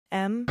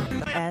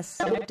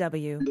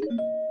MSW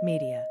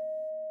Media.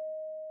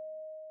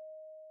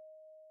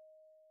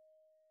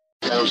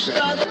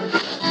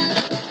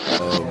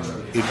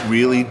 It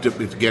really,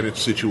 again,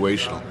 it's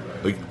situational.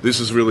 Like, this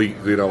is really,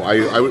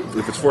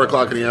 if it's 4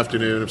 o'clock in the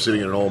afternoon, I'm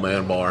sitting in an old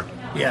man bar.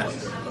 Yeah.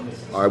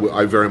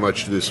 I very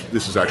much, this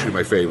is actually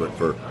my favorite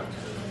for,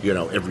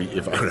 not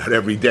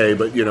every day,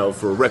 but,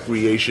 for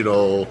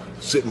recreational,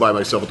 sitting by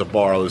myself at the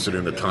bar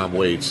listening to Tom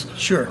Waits.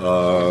 Sure.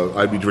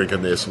 I'd be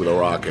drinking this with a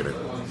rock in it.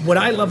 What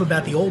I love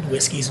about the old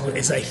whiskeys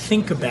is I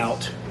think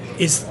about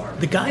is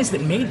the guys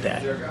that made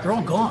that, they're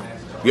all gone.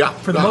 Yeah.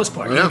 For the most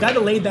part. Yeah. The guy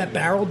that laid that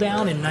barrel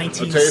down in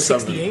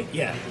 1968,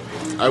 yeah.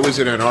 I was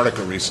in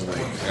Antarctica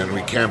recently, and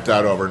we camped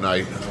out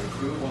overnight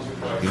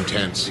in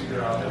tents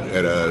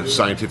at a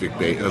scientific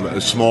base,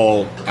 a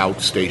small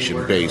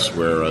outstation base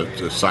where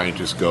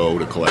scientists go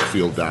to collect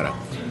field data.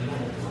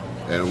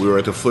 And we were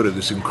at the foot of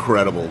this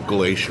incredible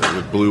glacier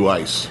with blue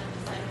ice.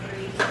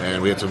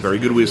 And we had some very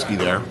good whiskey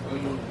there.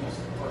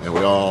 And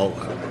we all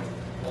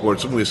poured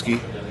some whiskey,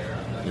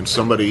 and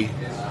somebody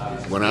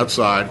went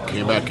outside,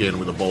 came back in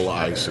with a bowl of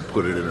ice and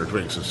put it in our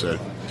drinks and said,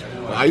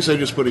 the ice I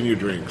just put in your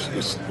drinks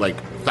is like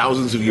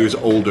thousands of years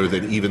older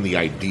than even the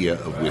idea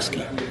of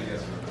whiskey.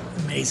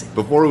 Amazing.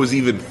 Before it was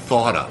even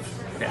thought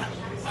of. Yeah.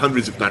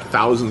 Hundreds, if not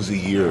thousands of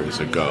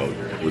years ago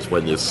was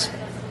when this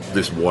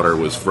water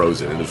was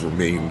frozen and has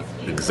remained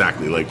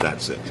exactly like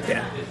that since.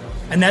 Yeah.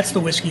 And that's the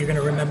whiskey you're going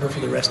to remember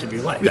for the rest of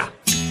your life. Yeah.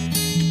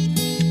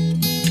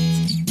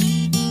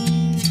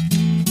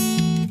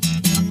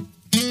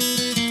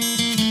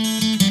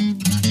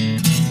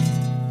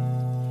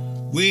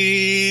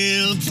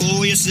 Well,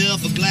 pour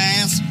yourself a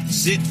glass,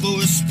 sit for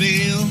a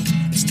spill.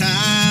 It's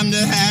time to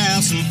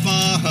have some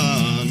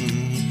fun.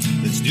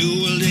 Let's do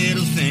a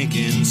little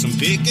thinking, some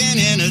picking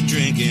and a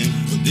drinking.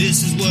 But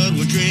this is what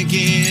we're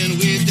drinking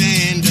with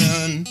Dan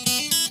Dunn.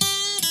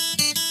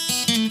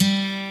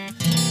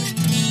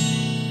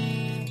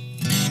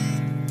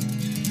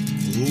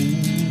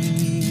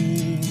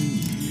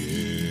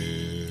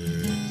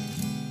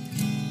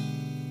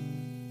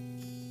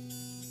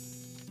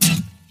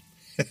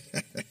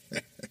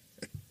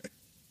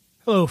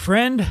 Hello,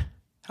 friend.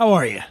 How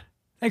are you?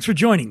 Thanks for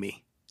joining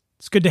me.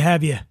 It's good to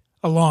have you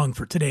along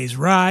for today's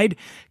ride.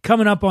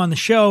 Coming up on the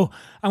show,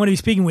 I'm going to be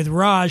speaking with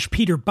Raj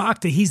Peter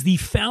Bhakta. He's the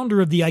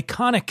founder of the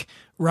iconic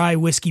rye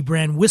whiskey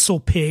brand Whistle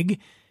Pig.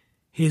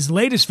 His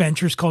latest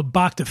venture is called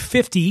Bhakta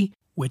 50,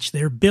 which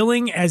they're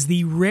billing as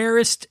the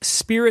rarest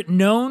spirit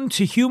known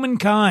to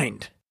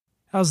humankind.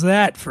 How's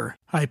that for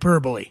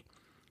hyperbole?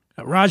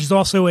 Raj is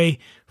also a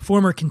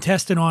former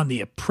contestant on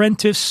The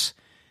Apprentice.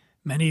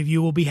 Many of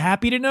you will be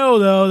happy to know,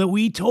 though, that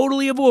we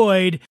totally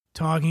avoid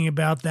talking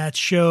about that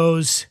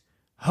show's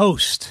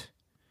host.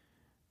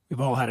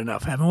 We've all had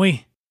enough, haven't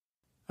we?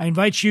 I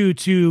invite you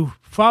to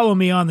follow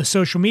me on the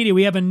social media.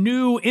 We have a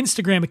new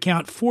Instagram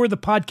account for the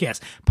podcast.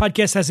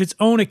 Podcast has its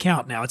own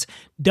account now. It's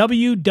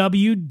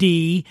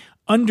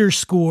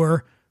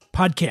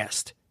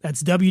WWD_podcast.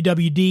 That's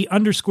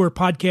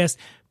WWD_podcast.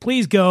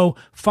 Please go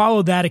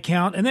follow that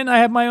account. And then I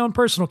have my own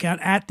personal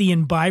account at The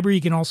Imbiber.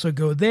 You can also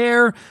go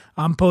there.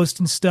 I'm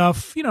posting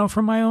stuff,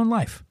 from my own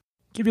life.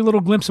 Give you a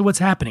little glimpse of what's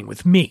happening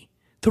with me,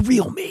 the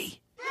real me.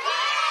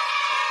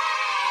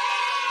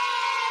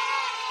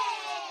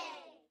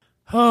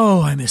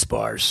 Oh, I miss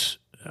bars.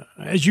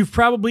 As you've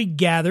probably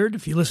gathered,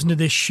 if you listen to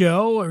this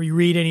show or you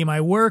read any of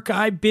my work,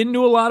 I've been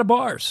to a lot of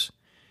bars.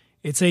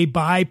 It's a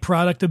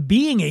byproduct of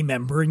being a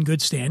member in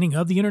good standing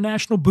of the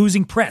International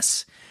Boozing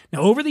Press.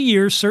 Now, over the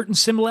years, certain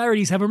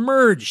similarities have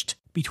emerged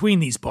between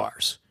these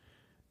bars.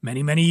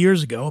 Many, many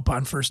years ago,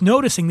 upon first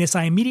noticing this,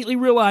 I immediately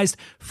realized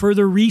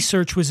further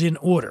research was in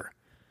order.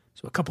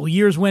 So a couple of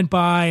years went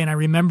by, and I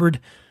remembered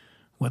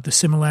what the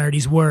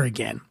similarities were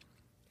again.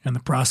 And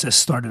the process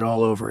started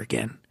all over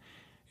again.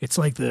 It's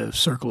like the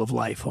circle of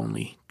life,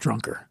 only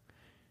drunker.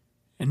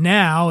 And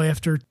now,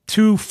 after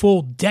 2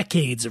 full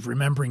decades of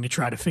remembering to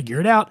try to figure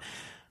it out,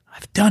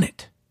 I've done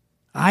it.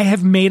 I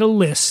have made a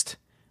list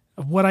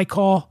of what I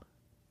call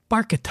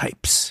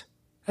barchetypes.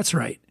 That's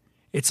right.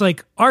 It's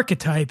like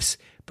archetypes,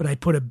 but I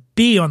put a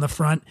B on the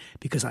front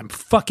because I'm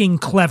fucking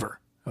clever,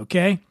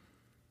 okay?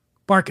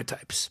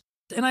 Barchetypes.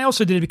 And I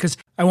also did it because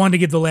I wanted to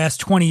give the last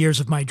 20 years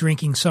of my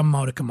drinking some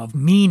modicum of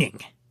meaning.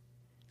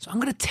 So I'm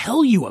going to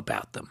tell you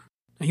about them.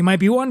 Now, you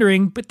might be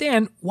wondering, but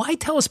Dan, why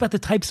tell us about the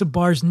types of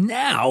bars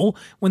now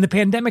when the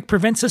pandemic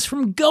prevents us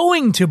from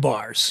going to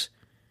bars?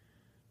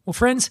 Well,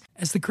 friends,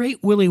 as the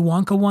great Willy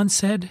Wonka once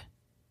said,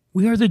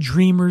 we are the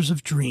dreamers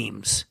of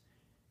dreams.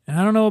 And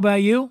I don't know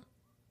about you,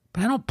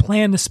 but I don't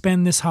plan to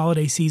spend this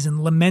holiday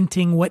season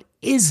lamenting what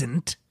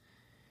isn't.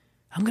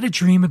 I'm going to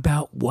dream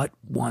about what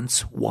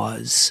once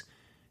was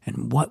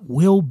and what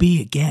will be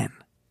again.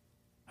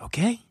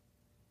 Okay?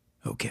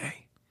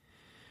 Okay.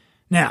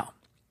 Now,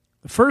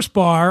 the first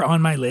bar on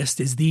my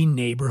list is the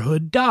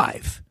Neighborhood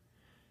Dive.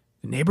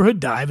 The Neighborhood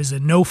Dive is a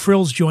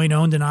no-frills joint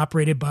owned and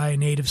operated by a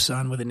native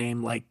son with a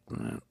name like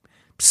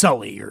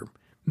Sully or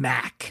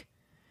Mac.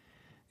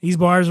 These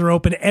bars are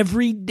open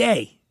every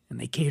day, And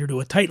they cater to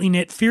a tightly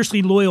knit,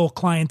 fiercely loyal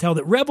clientele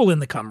that revel in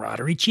the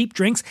camaraderie, cheap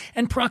drinks,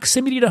 and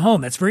proximity to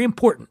home. That's very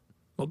important.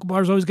 Local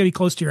bars always got to be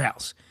close to your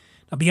house.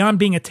 Now, beyond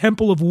being a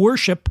temple of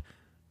worship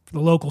for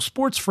the local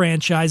sports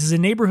franchises, a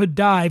neighborhood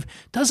dive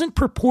doesn't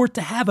purport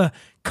to have a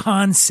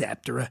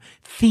concept or a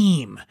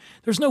theme.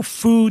 There's no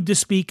food to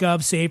speak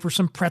of, save for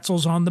some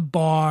pretzels on the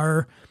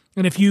bar.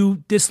 And if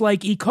you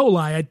dislike E.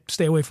 coli, I'd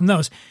stay away from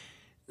those.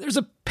 There's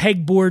a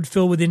pegboard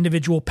filled with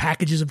individual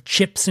packages of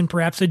chips and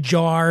perhaps a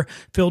jar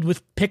filled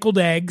with pickled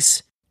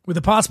eggs, with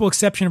the possible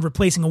exception of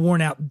replacing a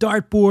worn-out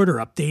dartboard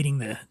or updating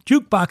the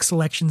jukebox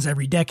selections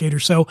every decade or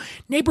so.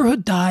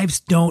 Neighborhood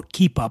dives don't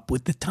keep up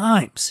with the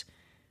times.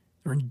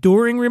 They're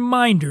enduring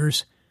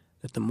reminders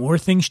that the more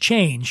things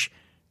change,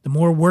 the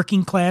more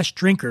working-class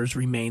drinkers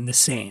remain the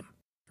same.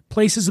 They're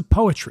places of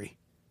poetry,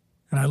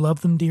 and I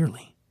love them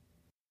dearly.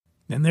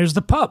 Then there's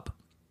the pub.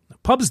 The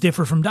pubs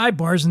differ from dive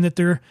bars in that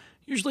they're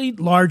usually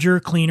larger,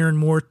 cleaner, and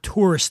more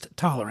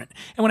tourist-tolerant.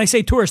 And when I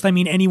say tourist, I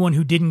mean anyone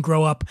who didn't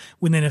grow up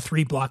within a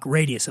 3-block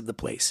radius of the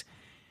place.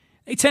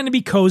 They tend to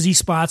be cozy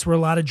spots where a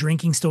lot of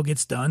drinking still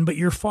gets done, but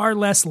you're far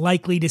less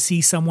likely to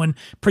see someone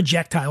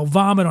projectile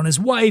vomit on his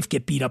wife,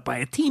 get beat up by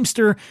a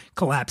teamster,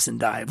 collapse and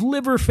die of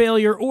liver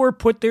failure, or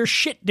put their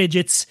shit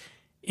digits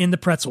in the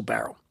pretzel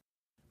barrel.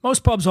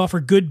 Most pubs offer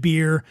good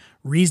beer,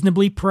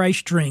 reasonably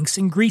priced drinks,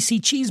 and greasy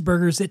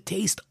cheeseburgers that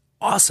taste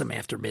awesome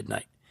after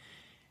midnight.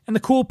 And the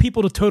cool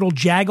people to total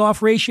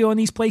jag-off ratio in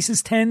these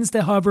places tends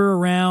to hover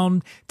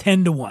around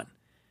 10 to 1.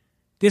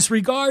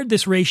 Disregard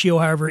this ratio,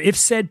 however, if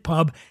said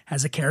pub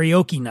has a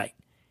karaoke night.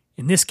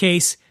 In this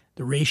case,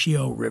 the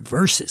ratio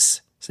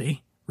reverses.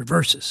 See?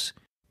 Reverses.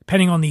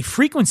 Depending on the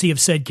frequency of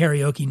said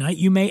karaoke night,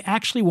 you may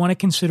actually want to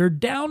consider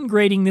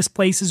downgrading this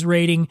place's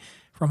rating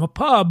from a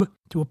pub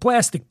to a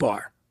plastic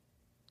bar.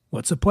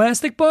 What's a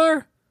plastic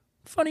bar?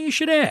 Funny you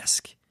should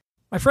ask.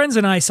 My friends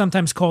and I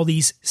sometimes call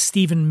these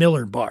Stephen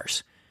Miller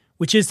bars,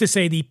 which is to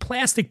say the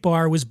plastic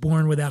bar was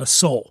born without a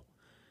soul.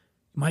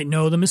 You might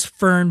know them as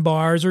Fern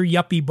bars or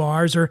Yuppie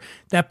bars or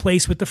that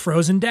place with the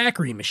frozen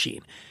daiquiri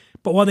machine.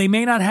 But while they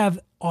may not have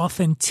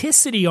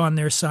authenticity on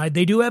their side,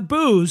 they do have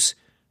booze,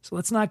 so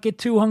let's not get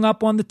too hung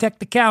up on the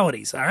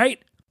technicalities, all right?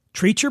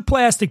 Treat your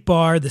plastic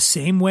bar the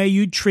same way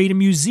you'd treat a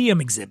museum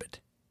exhibit.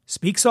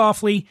 Speak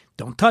softly,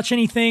 don't touch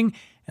anything,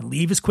 and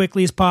leave as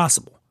quickly as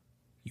possible.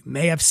 You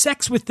may have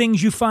sex with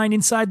things you find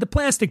inside the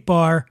plastic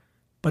bar,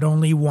 but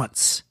only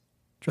once.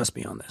 Trust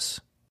me on this.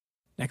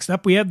 Next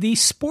up, we have the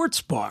sports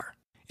bar.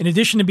 In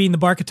addition to being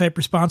the archetype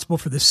responsible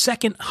for the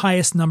second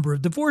highest number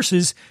of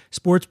divorces,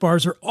 sports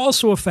bars are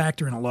also a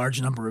factor in a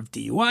large number of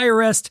DUI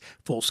arrests,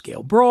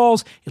 full-scale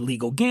brawls,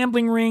 illegal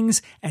gambling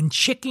rings, and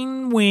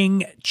chicken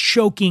wing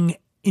choking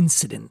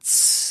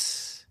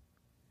incidents.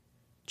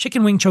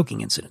 Chicken wing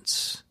choking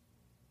incidents.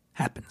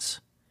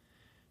 Happens.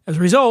 As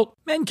a result,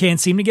 men can't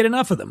seem to get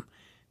enough of them.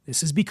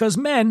 This is because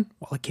men,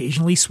 while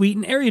occasionally sweet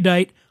and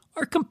erudite,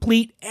 are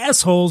complete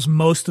assholes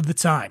most of the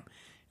time.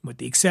 With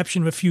the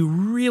exception of a few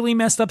really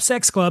messed up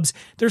sex clubs,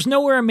 there's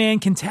nowhere a man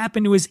can tap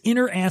into his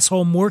inner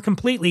asshole more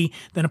completely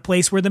than a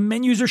place where the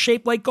menus are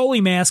shaped like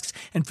goalie masks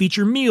and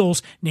feature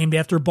meals named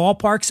after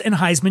ballparks and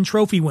Heisman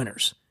Trophy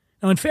winners.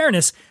 Now, in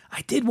fairness,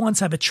 I did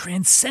once have a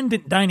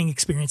transcendent dining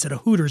experience at a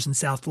Hooters in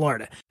South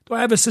Florida, though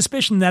I have a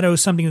suspicion that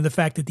owes something to the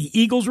fact that the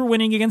Eagles were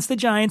winning against the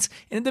Giants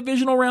in a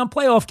divisional round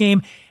playoff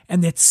game,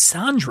 and that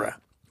Sandra,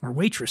 our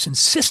waitress,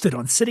 insisted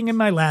on sitting in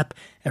my lap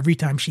every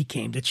time she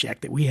came to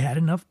check that we had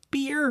enough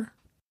beer.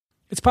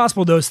 It's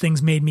possible those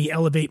things made me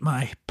elevate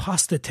my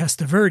pasta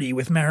testaverde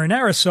with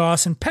marinara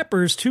sauce and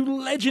peppers to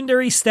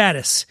legendary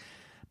status.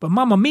 But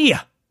mamma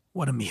mia,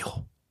 what a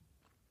meal.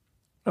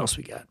 What else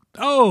we got?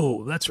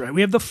 Oh, that's right.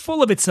 We have the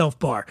Full of Itself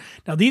bar.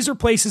 Now, these are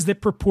places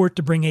that purport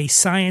to bring a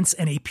science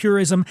and a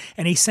purism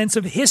and a sense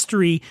of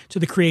history to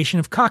the creation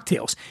of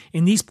cocktails.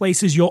 In these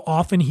places, you'll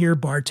often hear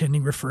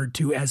bartending referred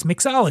to as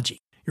mixology.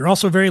 You're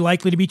also very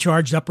likely to be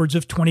charged upwards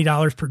of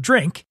 $20 per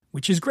drink,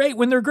 which is great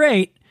when they're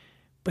great.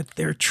 But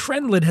their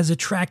trendlet has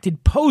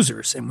attracted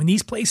posers, and when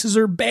these places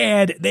are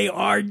bad, they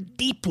are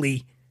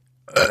deeply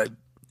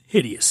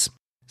hideous.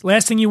 The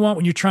last thing you want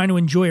when you're trying to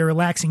enjoy a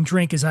relaxing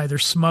drink is either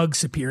smug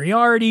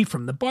superiority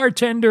from the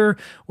bartender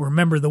or a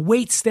member of the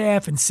wait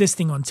staff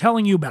insisting on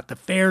telling you about the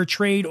fair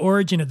trade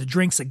origin of the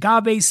drink's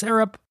agave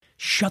syrup.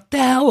 Shut the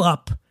hell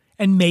up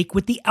and make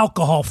with the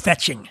alcohol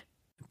fetching.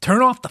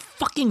 Turn off the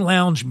fucking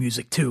lounge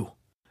music, too.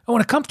 Oh,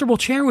 and a comfortable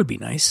chair would be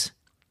nice.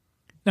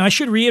 Now, I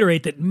should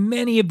reiterate that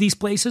many of these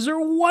places are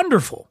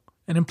wonderful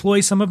and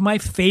employ some of my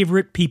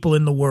favorite people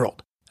in the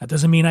world. That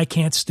doesn't mean I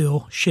can't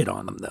still shit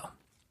on them, though.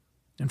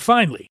 And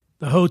finally,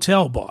 the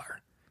hotel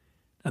bar.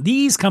 Now,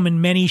 these come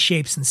in many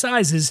shapes and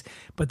sizes,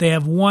 but they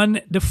have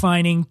one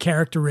defining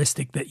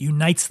characteristic that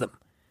unites them.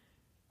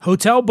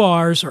 Hotel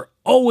bars are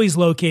always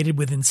located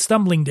within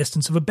stumbling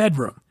distance of a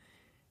bedroom.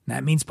 And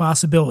that means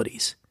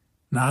possibilities,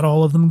 not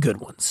all of them good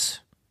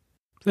ones.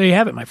 So there you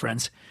have it, my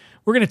friends.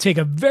 We're going to take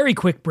a very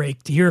quick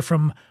break to hear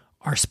from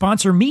our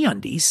sponsor,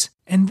 MeUndies,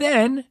 and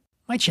then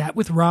my chat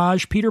with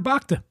Raj Peter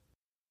Bhakta.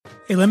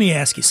 Hey, let me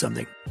ask you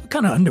something. What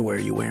kind of underwear are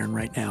you wearing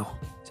right now?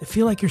 Is Does it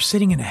feel like you're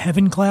sitting in a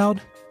heaven cloud?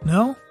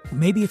 No? Well,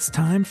 maybe it's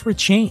time for a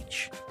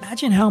change.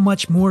 Imagine how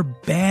much more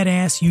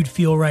badass you'd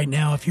feel right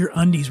now if your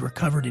undies were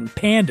covered in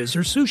pandas or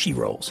sushi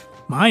rolls.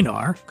 Mine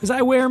are, because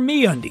I wear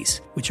MeUndies,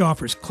 which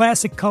offers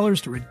classic colors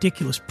to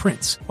ridiculous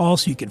prints, all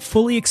so you can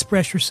fully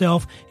express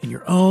yourself in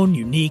your own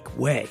unique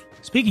way.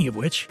 Speaking of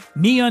which,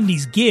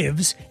 MeUndies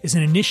Gives is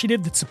an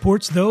initiative that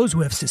supports those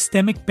who have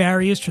systemic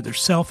barriers to their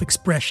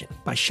self-expression.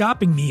 By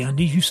shopping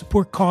MeUndies, you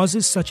support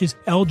causes such as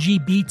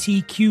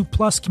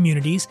LGBTQ+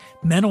 communities,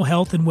 mental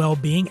health and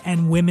well-being,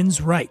 and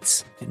women's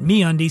rights. And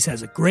MeUndies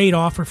has a great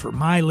offer for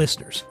my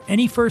listeners.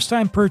 Any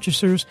first-time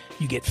purchasers,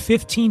 you get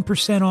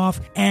 15%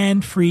 off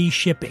and free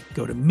shipping.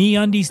 Go to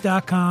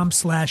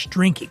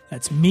MeUndies.com/drinking.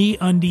 That's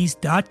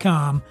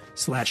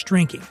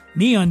MeUndies.com/drinking.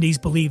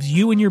 MeUndies believes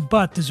you and your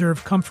butt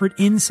deserve comfort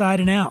inside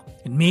and out.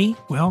 And me,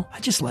 well, I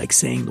just like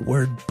saying the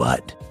word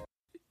butt.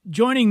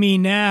 Joining me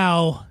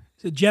now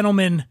is a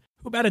gentleman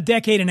who about a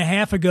decade and a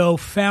half ago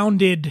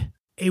founded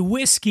a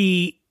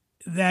whiskey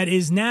that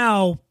is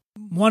now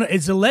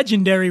it's a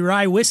legendary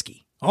rye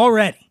whiskey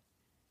already.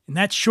 In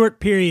that short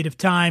period of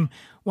time,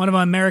 one of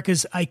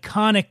America's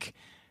iconic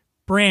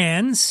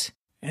brands.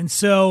 And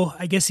so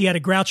I guess he had a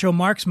Groucho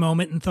Marx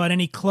moment and thought,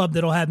 any club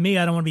that'll have me,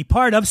 I don't want to be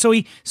part of. So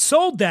he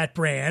sold that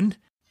brand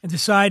and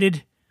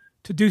decided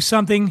to do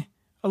something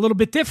a little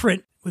bit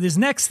different with his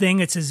next thing.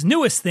 It's his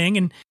newest thing,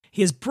 and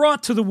he has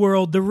brought to the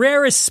world the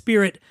rarest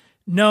spirit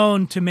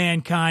known to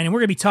mankind. And we're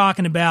going to be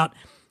talking about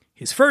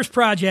his first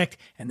project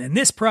and then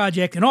this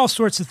project and all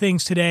sorts of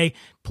things today.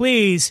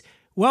 Please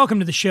welcome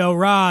to the show,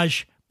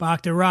 Raj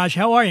Bhakta. Raj,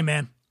 how are you,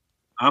 man?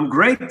 I'm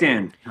great,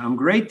 Dan.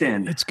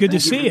 It's good to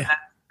see you.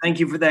 Thank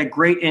you for that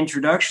great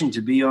introduction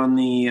to be on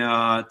the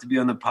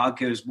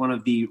podcast. One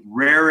of the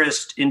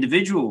rarest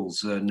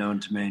individuals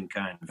known to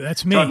mankind.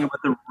 That's me. Talking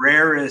about the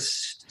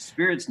rarest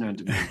spirits known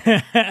to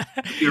mankind. A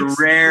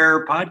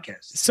rare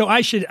podcast. So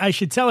I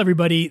should tell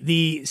everybody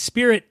the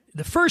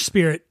first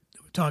spirit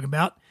that we're talking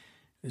about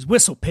is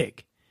Whistle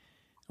Pig.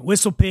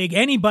 Whistle Pig.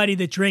 Anybody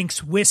that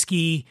drinks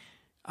whiskey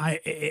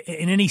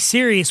in any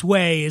serious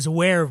way is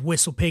aware of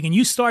Whistle Pig, and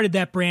you started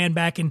that brand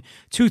back in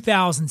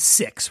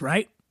 2006,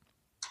 right?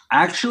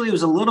 Actually, it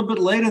was a little bit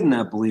later than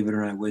that, believe it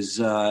or not. It was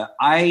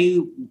I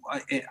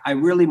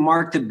really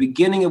marked the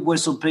beginning of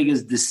Whistle Pig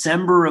as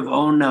December of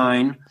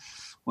 2009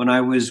 when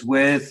I was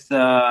with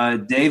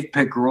Dave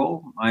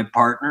Pickerel, my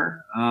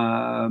partner.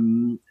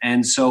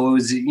 And so it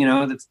was,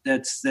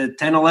 that's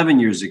 10, 11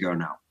 years ago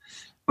now,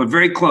 but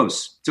very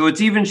close. So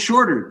it's even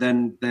shorter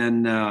than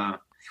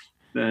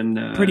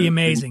pretty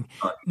amazing.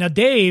 Now,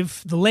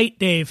 Dave, the late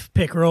Dave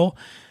Pickerel,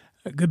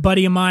 a good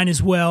buddy of mine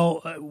as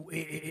well,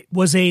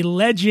 was a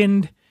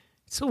legend.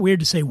 It's so weird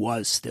to say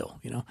was still,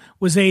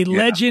 was a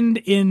legend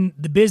in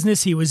the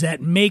business. He was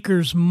at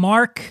Maker's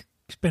Mark,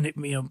 spent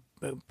a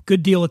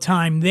good deal of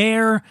time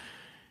there.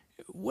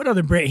 What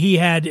other brand he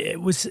had? It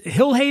was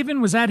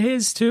Hillhaven. Was that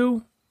his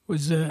too?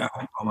 Oh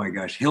my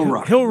gosh, Hill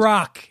Rock.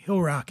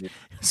 Yeah.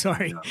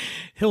 Sorry, yeah.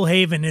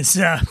 Hillhaven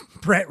is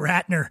Brett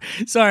Ratner.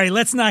 Sorry,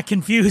 let's not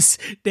confuse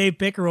Dave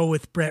Pickerel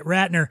with Brett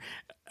Ratner.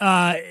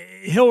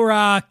 Hill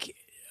Rock.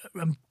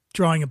 I'm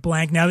drawing a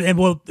blank now.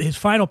 And his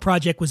final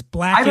project was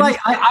Black.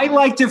 I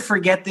like to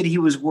forget that he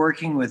was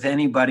working with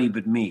anybody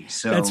but me.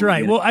 So that's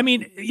right. Well, I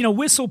mean,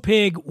 Whistle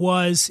Pig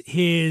was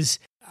his.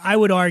 I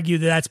would argue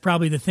that that's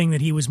probably the thing that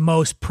he was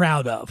most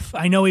proud of.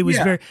 I know he was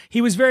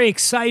very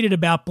excited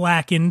about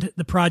Blackened,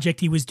 the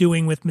project he was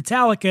doing with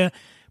Metallica,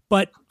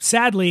 but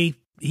sadly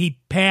he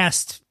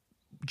passed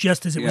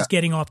just as it was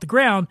getting off the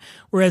ground.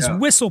 Whereas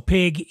Whistle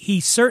Pig,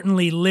 he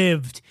certainly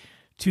lived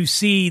to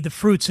see the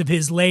fruits of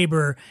his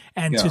labor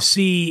and to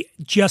see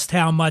just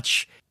how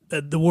much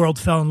the world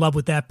fell in love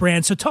with that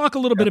brand. So talk a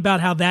little bit about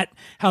how that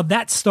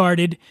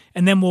started,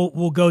 and then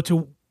we'll go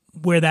to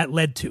where that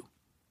led to.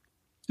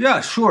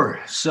 Yeah, sure.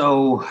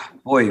 So,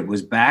 boy, it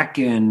was back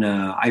in,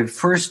 I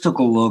first took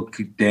a look,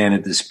 Dan,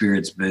 at the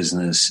spirits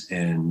business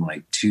in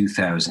like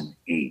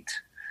 2008.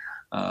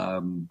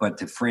 But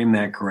to frame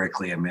that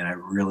correctly, I mean, I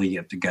really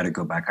got to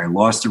go back. I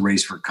lost a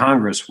race for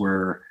Congress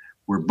where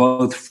we're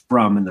both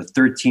from in the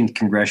 13th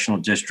Congressional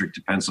District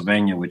of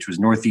Pennsylvania, which was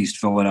Northeast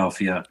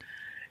Philadelphia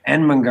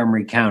and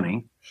Montgomery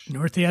County.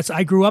 Northeast.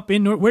 I grew up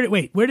in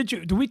where did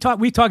you? We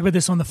talked about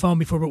this on the phone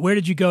before, but where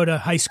did you go to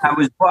high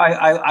school?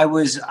 I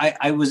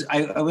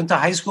went to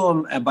high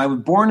school. I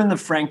was born in the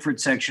Frankfort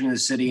section of the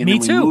city. And Me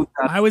too.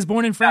 I was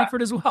born in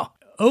Frankfort as well.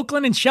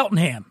 Oakland and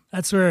Cheltenham.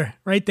 That's where,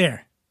 right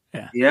there.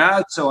 Yeah.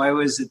 Yeah. So I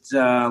was at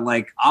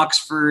like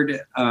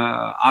Oxford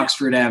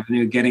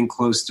Avenue, getting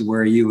close to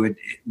where you would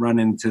run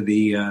into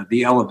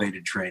the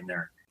elevated train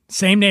there.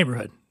 Same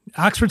neighborhood,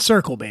 Oxford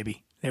Circle,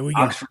 baby. There we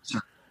go. Oxford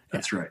Circle.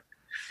 That's right.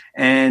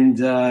 And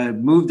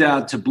moved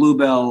out to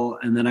Bluebell,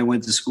 and then I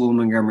went to school in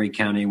Montgomery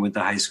County and went to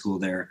high school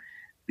there.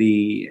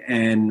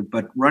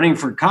 But running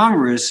for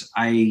Congress,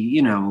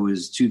 it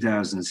was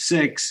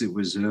 2006. It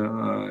was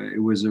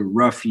a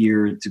rough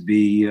year to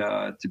be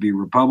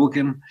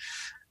Republican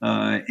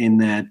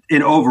in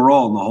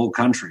overall in the whole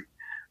country.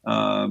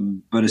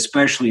 but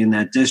especially in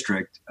that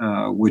district,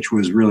 which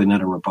was really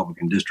not a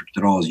Republican district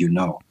at all, as you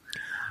know.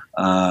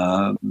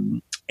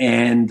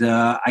 And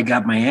I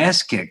got my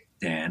ass kicked,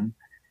 Dan,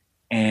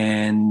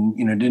 and,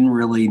 didn't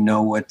really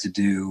know what to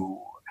do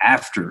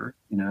after,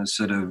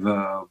 sort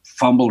of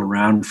fumbled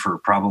around for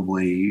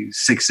probably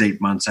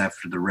 6-8 months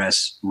after the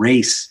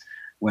race,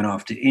 went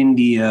off to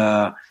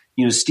India.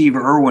 Steve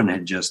Irwin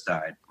had just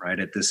died, right?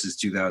 This is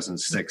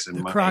 2006.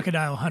 The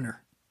crocodile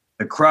hunter.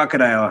 The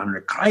crocodile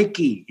hunter,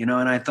 Crikey, and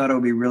I thought it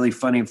would be really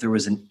funny if there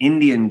was an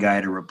Indian guy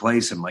to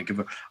replace him. Like, if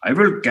I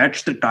will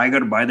catch the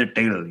tiger by the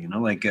tail,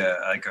 like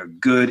a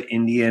good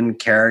Indian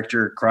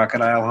character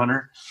crocodile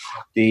hunter.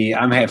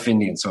 I'm half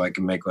Indian, so I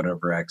can make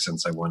whatever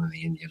accents I want in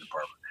the Indian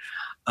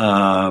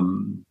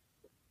department.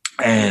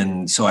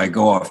 And so I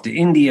go off to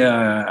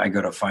India. I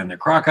go to find the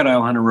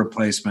crocodile hunter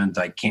replacement.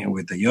 I can't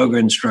with the yoga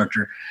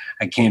instructor.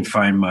 I can't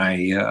find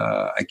my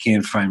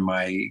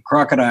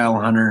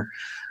crocodile hunter.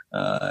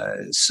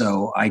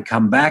 So I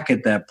come back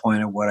at that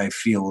point at what I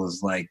feel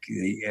is like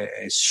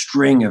a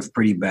string of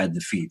pretty bad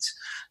defeats.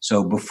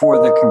 So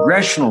before the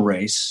congressional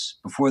race,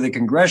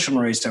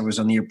 I was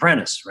on The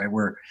Apprentice, right?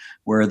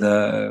 Where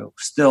the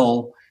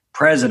still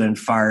president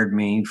fired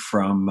me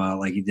from,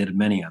 like he did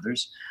many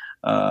others,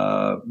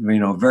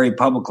 very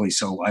publicly.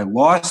 So I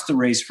lost the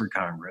race for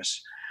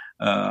Congress.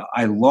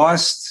 I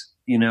lost,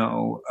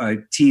 a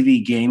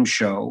TV game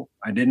show.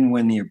 I didn't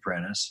win The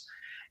Apprentice.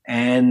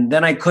 And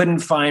then I couldn't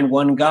find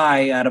one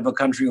guy out of a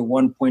country of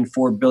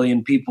 1.4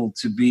 billion people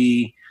to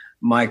be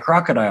my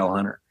crocodile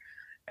hunter.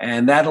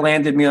 And that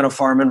landed me on a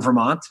farm in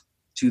Vermont,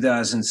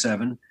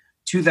 2007.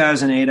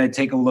 2008, I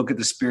take a look at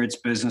the spirits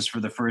business for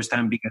the first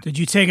time. Because Did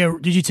you take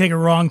a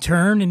wrong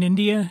turn in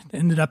India?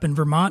 Ended up in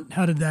Vermont?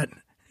 How did that?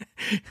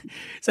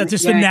 Is that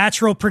just a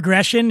natural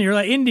progression? You're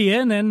like India,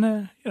 and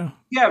then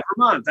Yeah,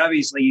 Vermont.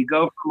 Obviously, you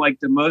go from like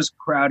the most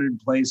crowded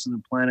place on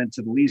the planet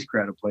to the least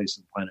crowded place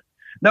on the planet.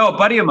 No, a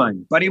buddy of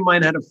mine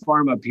had a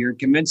farm up here,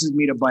 convinces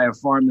me to buy a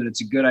farm that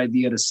it's a good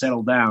idea to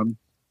settle down,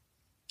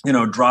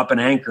 drop an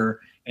anchor.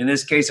 In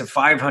this case, a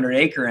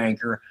 500-acre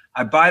anchor.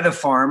 I buy the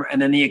farm,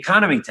 and then the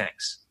economy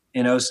tanks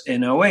in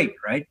 08,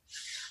 right?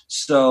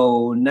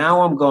 So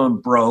now I'm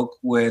going broke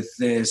with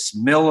this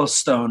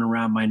millstone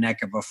around my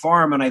neck of a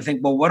farm, and I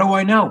think, well, what do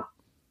I know?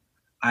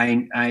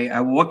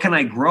 I what can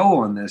I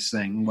grow on this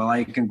thing? Well,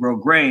 I can grow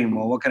grain.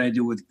 Well, what can I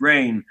do with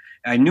grain?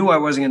 I knew I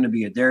wasn't going to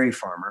be a dairy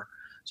farmer.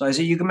 So I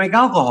said, you can make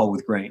alcohol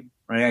with grain,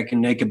 right? I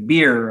can make a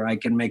beer, I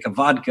can make a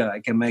vodka,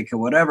 I can make a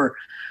whatever.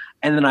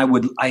 And then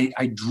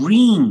I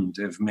dreamed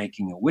of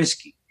making a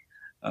whiskey.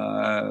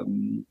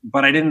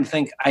 But I didn't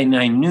think, I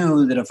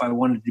knew that if I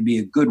wanted to be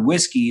a good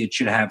whiskey, it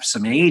should have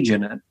some age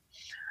in it.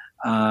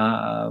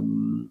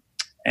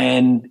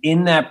 And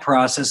in that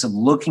process of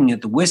looking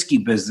at the whiskey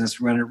business,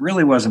 when it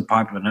really wasn't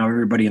popular, now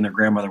everybody and their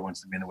grandmother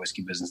wants to be in the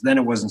whiskey business. Then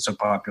it wasn't so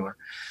popular.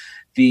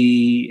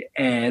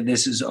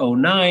 This is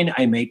 09.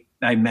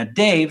 I met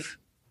Dave,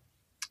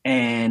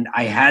 and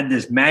I had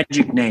this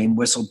magic name,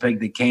 Whistle Pig,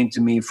 that came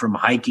to me from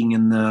hiking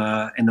in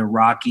the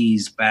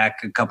Rockies back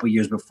a couple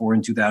years before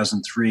in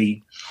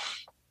 2003.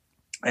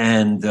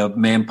 And the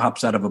man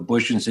pops out of a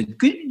bush and said,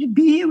 "Good to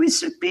be here,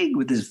 Whistle Pig,"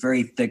 with this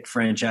very thick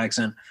French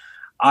accent.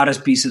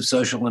 Oddest piece of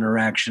social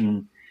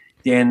interaction,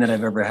 Dan, that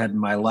I've ever had in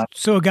my life.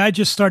 So a guy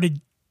just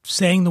started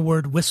saying the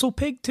word Whistle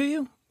Pig to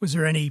you? Was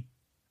there any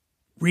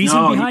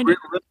reason behind it?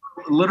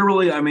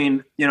 Literally,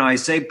 I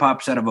say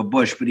pops out of a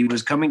bush, but he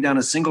was coming down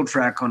a single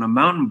track on a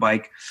mountain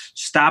bike,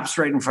 stops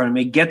right in front of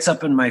me, gets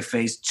up in my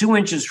face, 2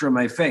 inches from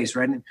my face,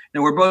 right? And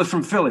we're both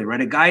from Philly, right?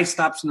 A guy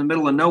stops in the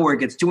middle of nowhere,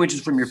 gets 2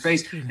 inches from your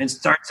face, and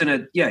starts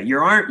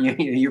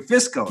your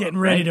fist going. Getting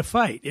ready to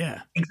fight,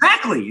 yeah.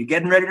 Exactly. You're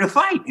getting ready to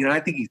fight. I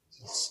think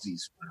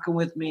he's fucking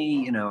with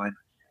me,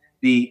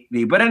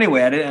 but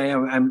anyway,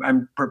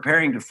 I'm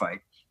preparing to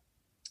fight.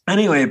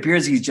 Anyway, it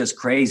appears he's just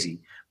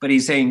crazy, but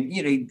he's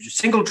saying,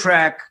 single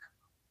track,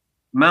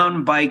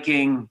 mountain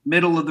biking,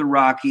 middle of the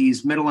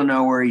Rockies, middle of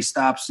nowhere. He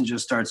stops and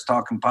just starts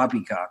talking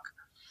poppycock.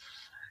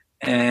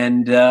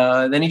 And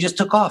then he just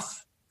took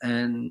off.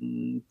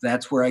 And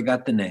that's where I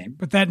got the name.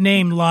 But that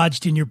name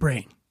lodged in your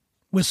brain.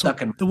 Whistle.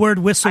 The word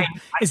whistle.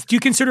 Do you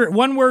consider it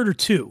one word or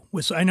two?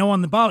 Whistle. I know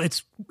on the bottle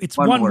it's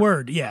one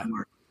word. Yeah.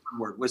 One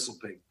word. Whistle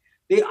Pig.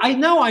 I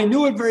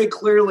knew it very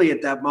clearly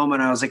at that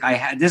moment. I was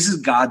like, this is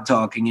God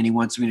talking, and he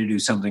wants me to do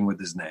something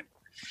with his name.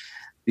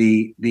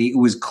 It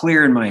was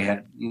clear in my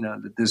head,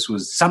 that this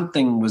was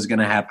something was going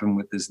to happen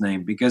with this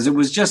name, because it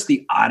was just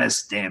the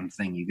oddest damn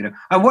thing you could have.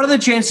 And what are the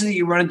chances that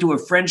you run into a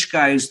French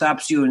guy who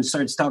stops you and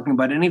starts talking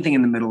about anything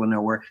in the middle of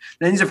nowhere?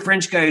 Then he's a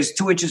French guy who's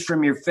 2 inches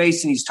from your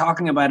face, and he's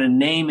talking about a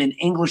name in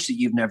English that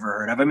you've never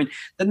heard of.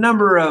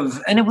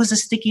 And it was a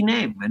sticky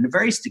name, and a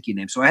very sticky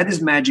name. So I had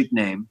this magic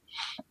name.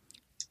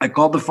 I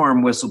called the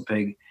farm Whistle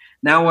Pig.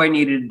 Now I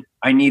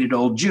needed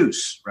old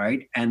juice,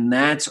 right? And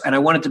I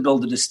wanted to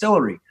build a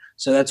distillery.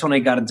 So that's when I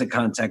got into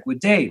contact with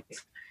Dave.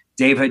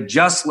 Dave had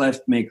just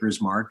left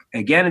Maker's Mark.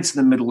 Again, it's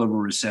in the middle of a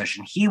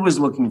recession. He was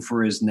looking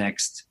for his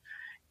next,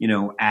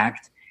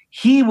 act.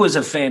 He was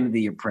a fan of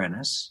The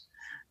Apprentice.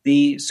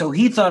 So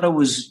he thought it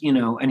was,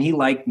 and he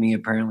liked me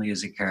apparently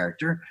as a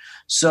character.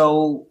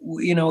 So,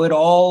 it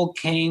all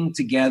came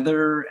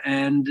together,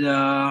 and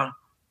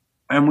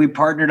we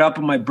partnered up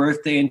on my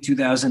birthday in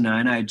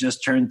 2009. I had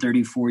just turned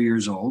 34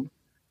 years old,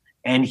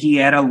 and he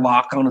had a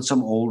lock on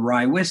some old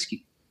rye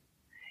whiskey.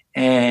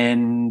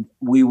 And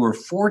we were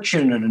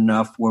fortunate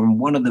enough when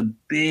one of the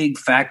big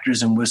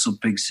factors in Whistle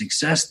Pig's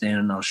success, Dan,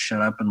 and I'll shut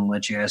up and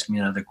let you ask me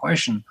another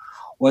question,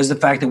 was the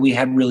fact that we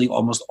had really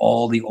almost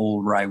all the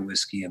old rye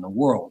whiskey in the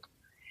world.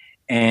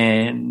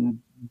 And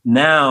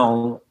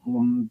now,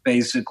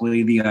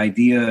 basically, the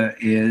idea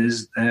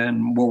is,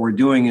 and what we're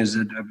doing is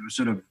that I've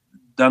sort of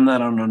done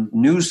that on a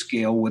new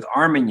scale with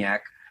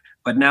Armagnac,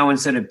 but now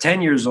instead of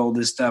 10 years old,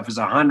 this stuff is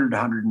 100,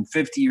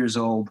 150 years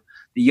old.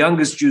 The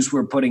youngest juice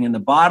we're putting in the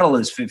bottle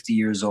is 50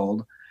 years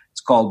old.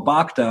 It's called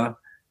Bhakta,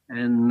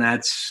 and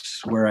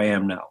that's where I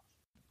am now.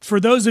 For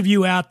those of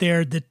you out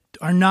there that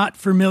are not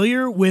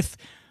familiar with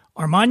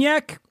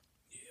Armagnac,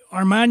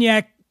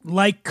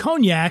 like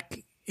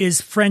cognac, is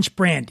French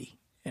brandy,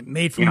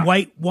 made from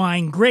white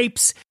wine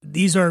grapes.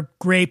 These are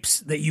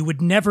grapes that you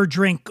would never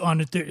drink on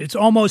it. It's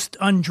almost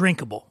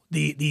undrinkable,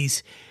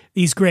 these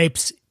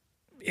grapes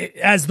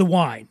as the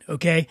wine,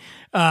 okay?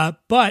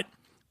 But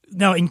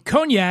now in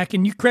cognac,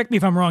 and you correct me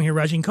if I'm wrong here,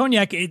 Raj, in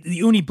cognac, the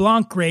Uni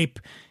Blanc grape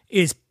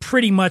is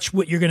pretty much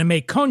what you're going to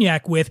make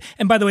cognac with.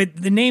 And by the way,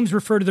 the names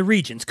refer to the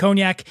regions.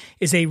 Cognac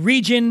is a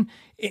region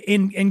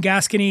in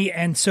Gascony,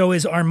 and so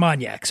is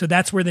Armagnac. So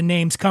that's where the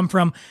names come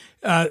from.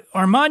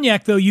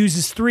 Armagnac, though,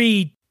 uses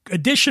 3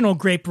 additional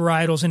grape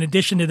varietals in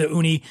addition to the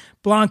Uni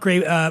Blanc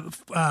grape.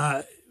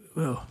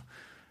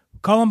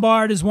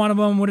 Colombard is one of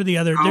them. What are the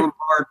other?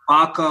 Colombard,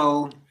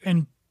 Baco.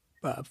 And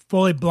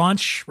Folie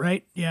Blanche,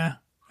 right? Yeah.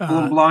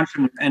 Folie Blanche,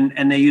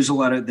 and they use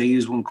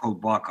one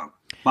called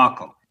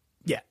Baco.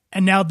 Yeah.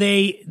 And now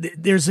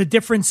there's a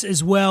difference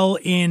as well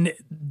in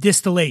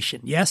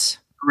distillation, yes?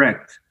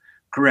 Correct.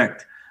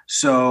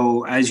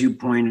 So, as you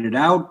pointed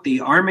out, the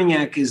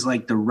Armagnac is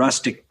like the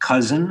rustic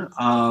cousin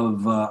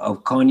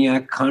of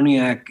cognac.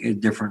 Cognac, a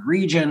different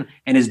region,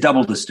 and is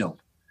double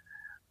distilled.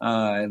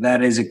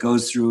 That is, it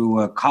goes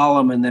through a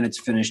column and then it's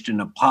finished in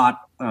a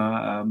pot,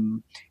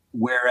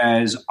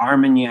 whereas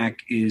Armagnac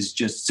is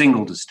just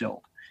single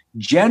distilled.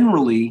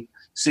 Generally,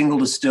 single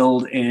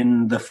distilled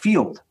in the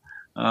field.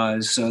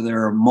 So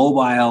there are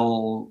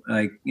mobile,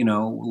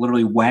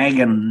 literally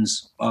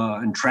wagons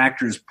and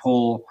tractors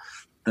pull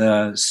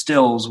the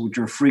stills, which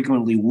are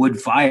frequently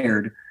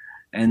wood-fired.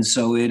 And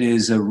so it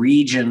is a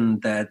region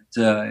that,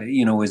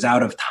 is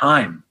out of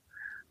time.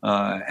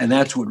 And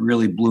that's what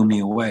really blew me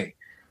away.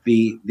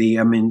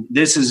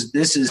 This is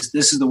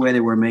the way they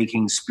were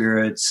making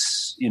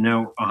spirits,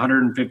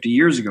 150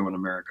 years ago in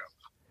America.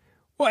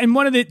 Well,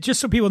 and just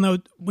so people know,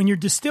 when you're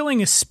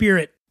distilling a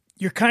spirit,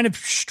 you're kind of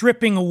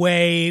stripping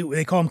away,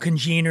 they call them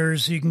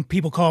congeners,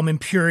 people call them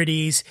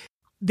impurities.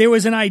 There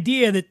was an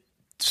idea that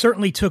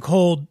certainly took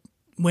hold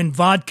when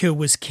vodka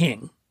was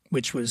king,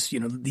 which was,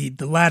 the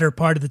latter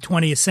part of the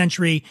 20th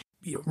century.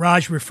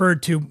 Raj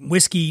referred to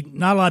whiskey.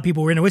 Not a lot of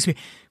people were into whiskey.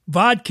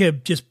 Vodka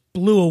just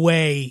blew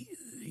away,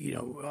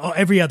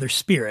 every other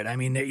spirit.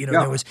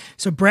 There was,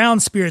 so brown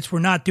spirits were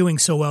not doing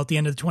so well at the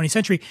end of the 20th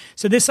century.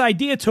 So this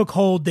idea took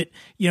hold that,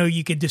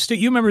 you could distill.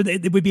 You remember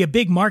that it would be a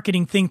big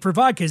marketing thing for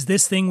vodka, because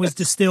this thing was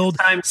distilled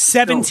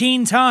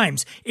 17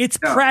 times. It's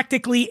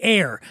practically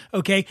air.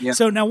 Okay. Yeah.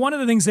 So now one of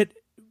the things that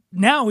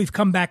now we've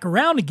come back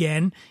around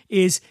again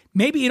is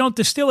maybe you don't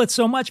distill it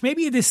so much.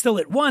 Maybe you distill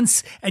it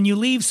once and you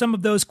leave some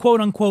of those quote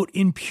unquote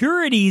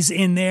impurities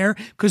in there,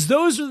 because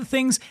those are the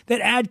things that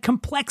add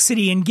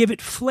complexity and give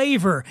it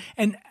flavor.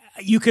 And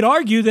you could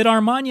argue that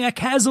Armagnac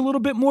has a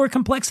little bit more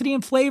complexity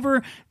and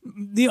flavor,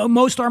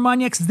 most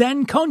Armagnacs,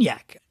 than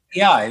cognac.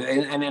 Yeah,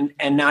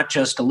 and not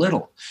just a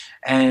little.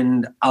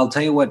 And I'll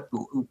tell you what,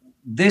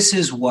 this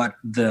is what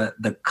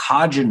the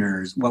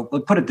congeners, well,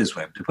 let's put it this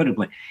way, to put it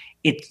bluntly,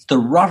 it's the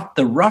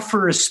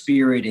rougher a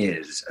spirit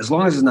is, as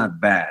long as it's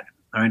not bad,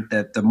 right?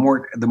 That the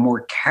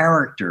more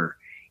character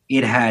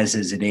it has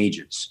as it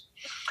ages.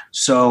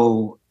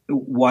 So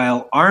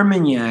while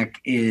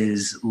Armagnac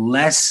is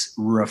less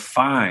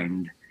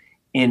refined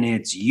in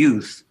its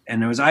youth,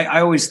 and I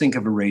always think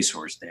of a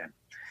racehorse, Dan.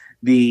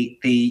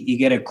 You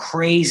get a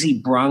crazy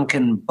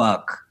bronco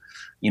buck,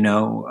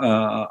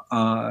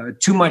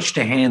 too much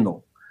to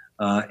handle.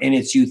 In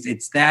its youth,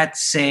 it's that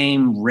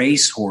same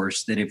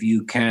racehorse that if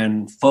you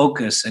can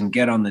focus and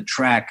get on the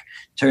track,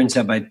 turns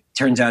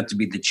out to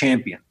be the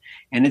champion.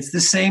 And it's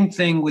the same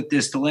thing with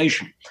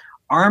distillation.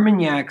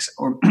 Armagnacs,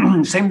 or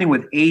same thing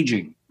with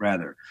aging,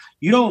 rather.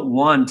 You don't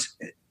want,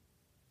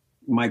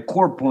 my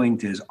core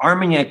point is,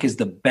 Armagnac is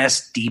the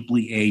best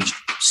deeply aged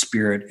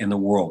spirit in the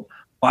world,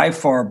 by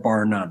far,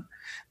 bar none.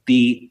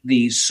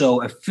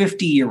 So a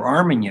 50-year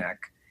Armagnac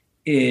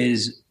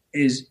is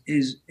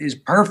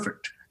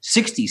perfect.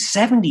 60,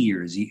 70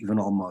 years even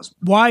almost.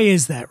 Why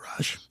is that,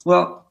 Raj?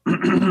 Well,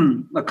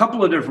 a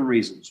couple of different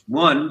reasons.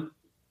 One,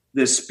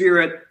 the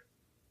spirit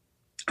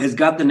has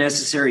got the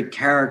necessary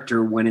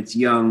character when it's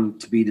young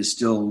to be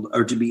distilled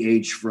or to be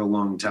aged for a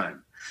long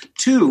time.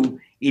 Two,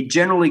 it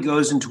generally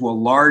goes into a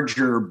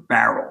larger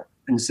barrel.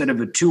 Instead of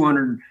a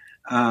 200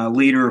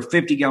 liter,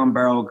 50-gallon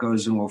barrel, it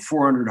goes into a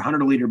 400,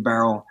 100-liter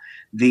barrel.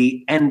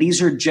 And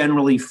these are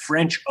generally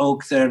French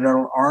oak that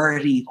are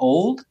already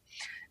old.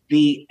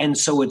 And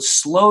so it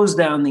slows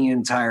down the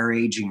entire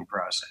aging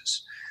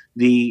process.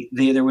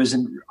 There was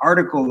an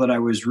article that I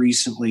was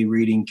recently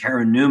reading,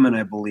 Karen Newman,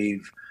 I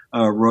believe,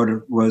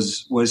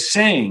 was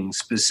saying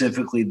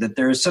specifically that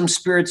there are some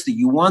spirits that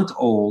you want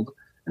old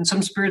and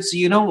some spirits that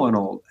you don't want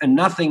old. And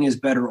nothing is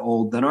better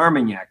old than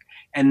Armagnac.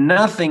 And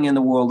nothing in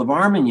the world of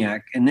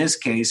Armagnac, in this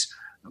case,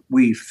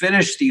 we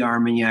finished the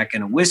Armagnac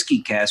in a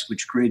whiskey cask,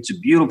 which creates a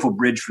beautiful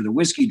bridge for the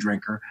whiskey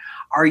drinker.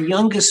 Our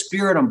youngest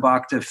spirit on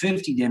Bhakta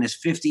 50, Dan, is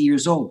 50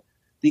 years old.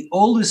 The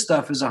oldest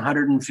stuff is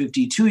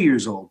 152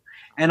 years old.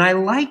 And I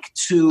like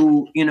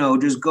to,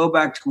 just go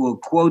back to a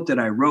quote that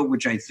I wrote,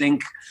 which I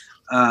think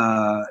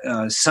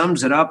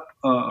sums it up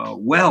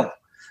well.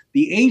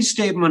 The age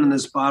statement in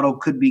this bottle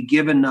could be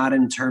given not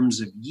in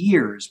terms of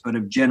years, but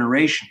of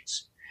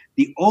generations.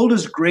 The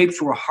oldest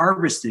grapes were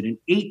harvested in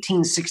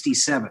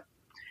 1867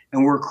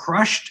 and were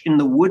crushed in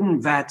the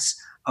wooden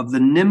vats of the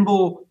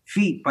nimble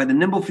feet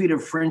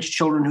of French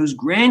children whose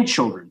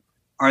grandchildren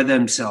are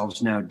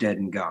themselves now dead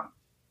and gone.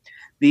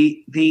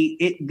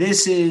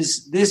 This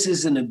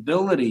is an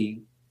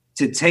ability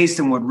to taste,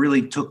 and what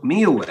really took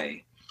me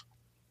away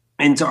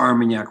into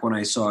Armagnac when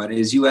I saw it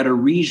is you had a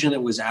region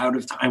that was out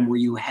of time where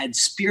you had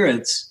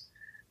spirits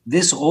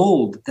this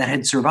old that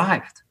had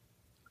survived.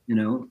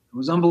 It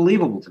was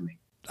unbelievable to me.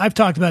 I've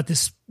talked about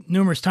this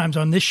numerous times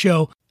on this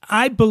show.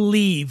 I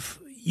believe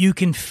you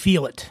can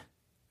feel it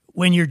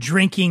when you're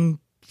drinking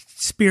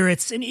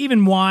spirits and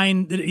even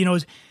wine.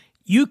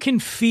 You can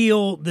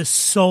feel the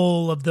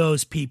soul of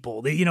those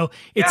people.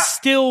 It's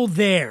still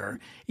there.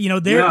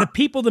 The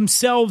people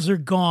themselves are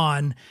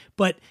gone,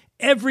 but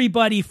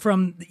everybody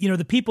from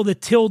the people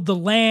that tilled the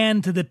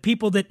land to the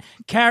people that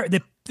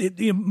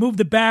moved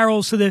the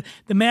barrels to the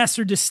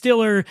master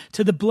distiller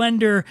to the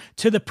blender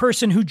to the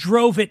person who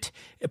drove it,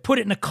 put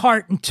it in a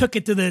cart and took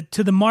it to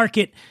the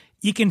market.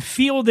 You can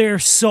feel their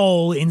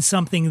soul in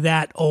something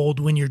that old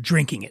when you're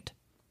drinking it.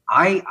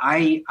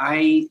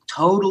 I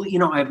totally,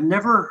 I've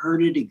never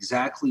heard it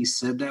exactly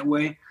said that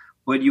way,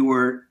 but you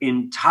were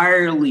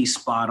entirely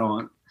spot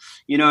on.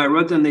 I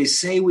wrote them, they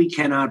say we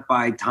cannot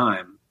buy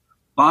time.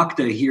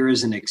 Bhakta here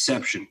is an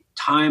exception.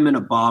 Time in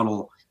a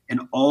bottle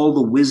and all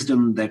the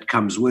wisdom that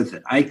comes with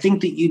it. I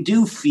think that you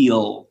do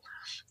feel,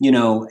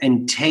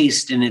 and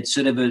taste, and it's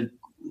sort of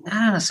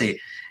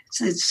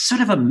it's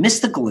sort of a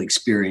mystical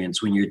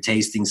experience when you're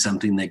tasting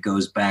something that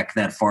goes back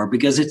that far,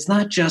 because it's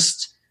not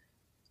just,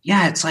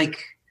 it's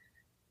like,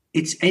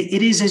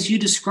 it is as you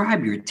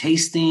described, you're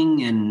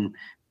tasting and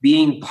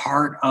being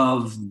part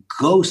of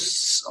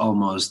ghosts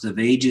almost of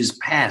ages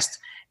past.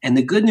 And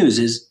the good news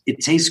is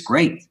it tastes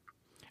great.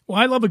 Well,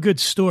 I love a good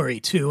story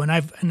too. And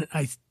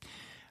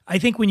I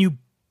think when you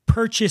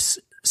purchase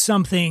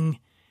something,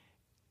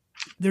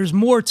 there's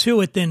more to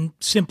it than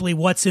simply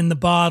what's in the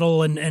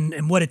bottle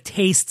and what it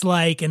tastes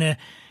like and an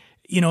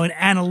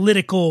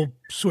analytical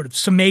sort of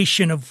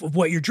summation of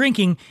what you're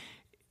drinking.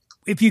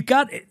 If you've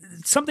got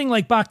something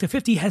like Bhakta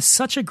 50 has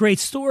such a great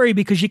story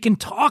because you can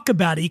talk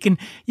about it.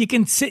 You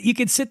can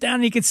sit down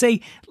and you can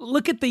say,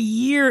 look at the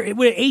year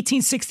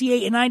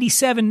 1868 and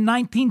 97,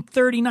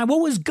 1939.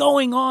 What was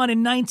going on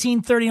in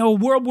 1930?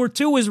 World War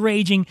II was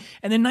raging.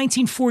 And then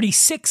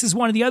 1946 is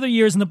one of the other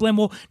years in the blend.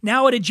 Well,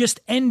 now it had just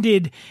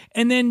ended.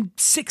 And then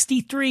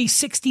 63,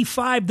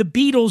 65, the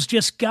Beatles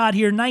just got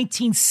here,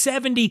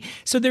 1970.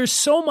 So there's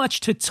so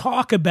much to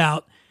talk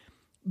about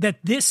that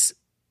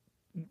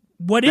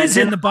what is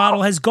in the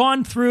bottle has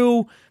gone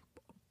through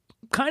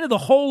kind of the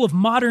whole of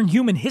modern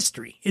human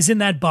history is in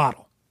that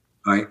bottle.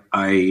 So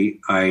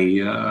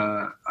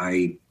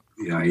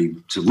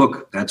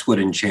look, that's what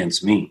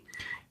enchants me.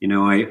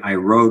 I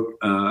wrote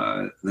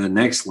the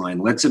next line.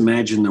 Let's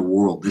imagine the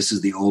world. This is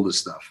the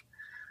oldest stuff.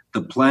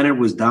 The planet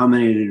was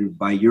dominated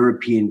by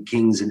European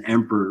kings and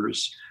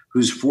emperors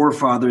whose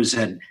forefathers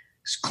had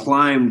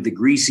climbed the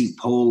greasy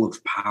pole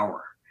of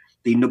power.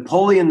 The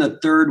Napoleon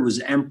III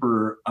was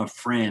emperor of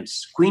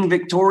France. Queen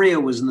Victoria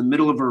was in the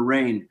middle of her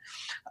reign.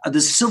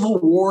 The Civil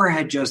War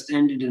had just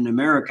ended in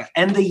America.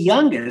 And the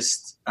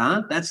youngest,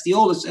 that's the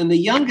oldest, and the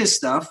youngest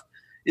stuff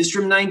is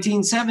from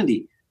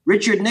 1970.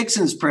 Richard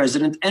Nixon's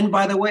president, and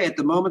by the way, at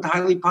the moment,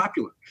 highly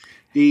popular.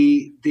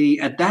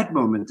 At that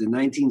moment in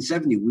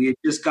 1970, we had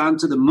just gone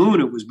to the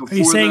moon. It was before. Are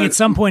you saying at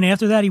some point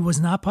after that he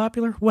was not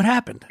popular? What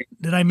happened?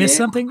 Did I miss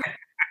something?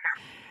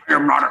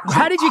 I'm not a crook.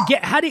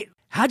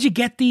 How'd you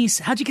get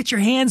your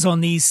hands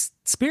on these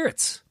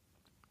spirits?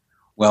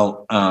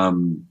 Well,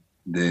 and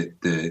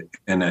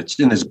it's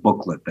in this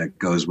booklet that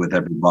goes with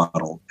every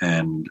bottle.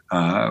 And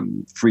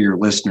for your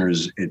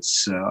listeners,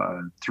 it's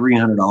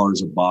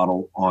 $300 a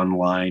bottle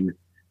online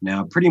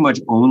now, pretty much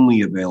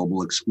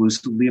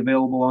exclusively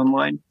available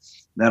online.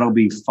 That'll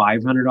be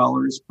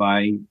 $500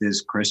 by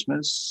this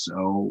Christmas.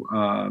 So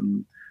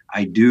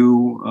I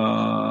do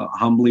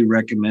humbly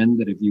recommend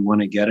that if you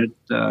want to get it,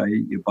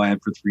 you buy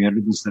it for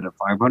 $300 instead of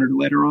 $500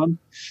 later on.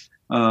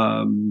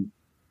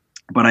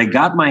 But I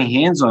got my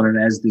hands on it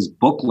as this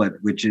booklet,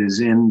 which is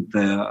in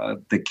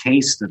the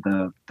case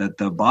that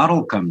the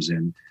bottle comes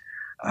in.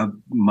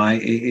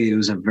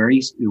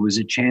 It was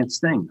a chance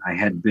thing.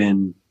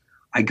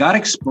 I got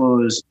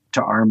exposed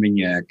to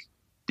Armagnac,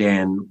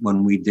 Dan,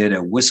 when we did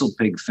a whistle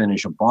pig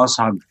finish, a boss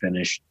hog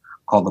finish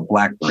called the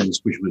Black Prince,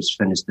 which was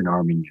finished in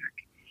Armagnac.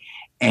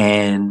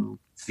 And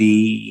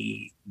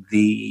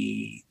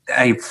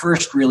I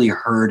first really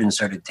heard and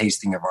started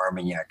tasting of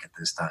Armagnac at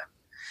this time.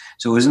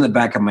 So it was in the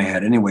back of my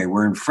head. Anyway,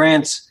 we're in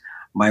France.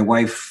 My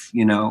wife,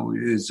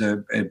 is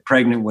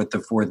pregnant with the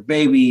fourth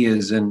baby,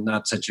 is in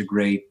not such a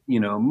great,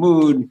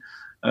 mood,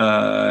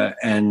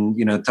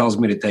 and, tells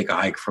me to take a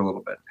hike for a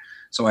little bit.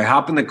 So I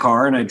hop in the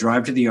car and I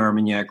drive to the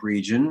Armagnac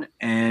region.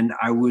 And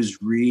I was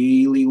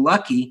really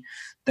lucky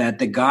that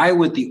the guy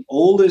with the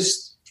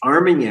oldest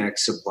Armagnac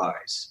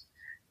supplies,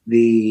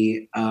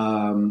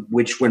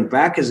 which went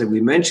back, as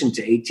we mentioned,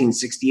 to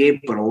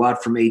 1868, but a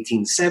lot from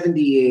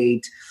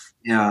 1878,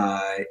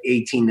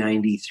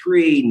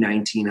 1893,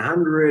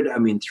 1900. I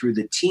mean, through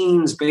the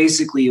teens,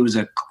 basically, it was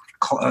a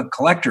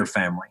collector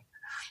family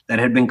that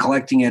had been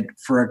collecting it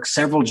for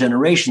several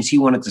generations. He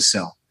wanted to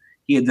sell.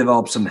 He had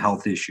developed some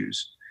health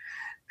issues.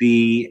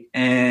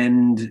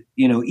 Even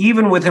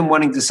with him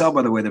wanting to sell,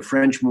 by the way, the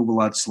French move a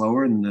lot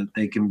slower, and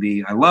they can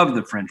be, I love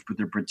the French, but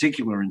they're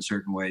particular in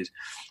certain ways.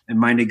 And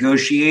my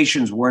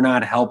negotiations were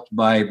not helped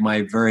by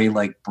my very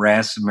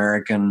brash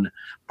American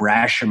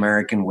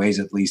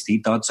ways, at least he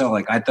thought so.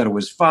 I thought it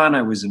was fun.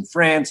 I was in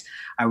France.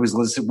 I was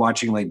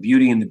watching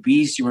Beauty and the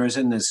Beast. You remember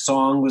saying this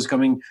song was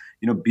coming,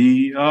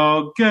 be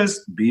our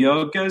guest,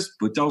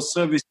 put our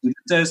service to the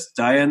test,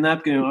 tie a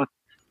napkin.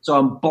 So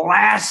I'm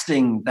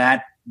blasting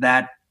that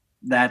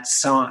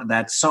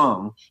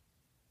song,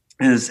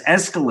 this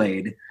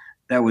Escalade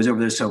that was over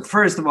there. So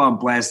first of all, I'm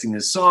blasting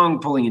this song,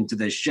 pulling into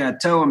this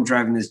chateau. I'm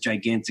driving this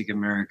gigantic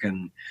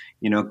American,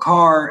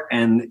 car,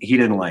 and he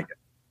didn't like it,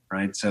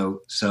 right?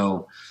 So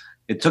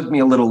it took me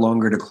a little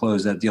longer to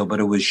close that deal, but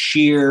it was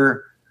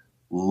sheer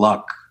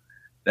luck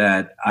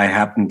that I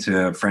happened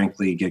to,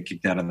 frankly, get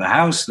kicked out of the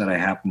house, that I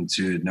happened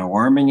to know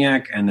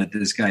Armagnac, and that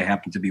this guy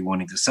happened to be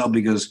wanting to sell,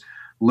 because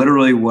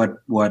literally what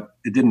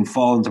it didn't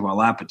fall into my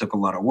lap. It took a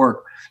lot of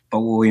work,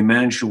 but what we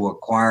managed to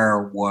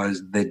acquire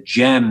was the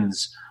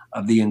gems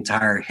of the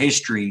entire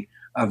history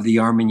of the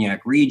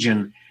Armagnac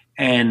region.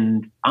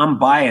 And I'm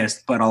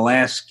biased, but I'll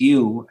ask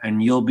you,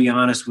 and you'll be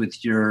honest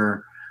with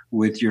your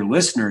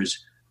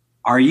listeners.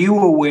 Are you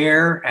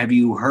aware, have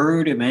you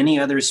heard of any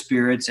other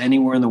spirits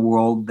anywhere in the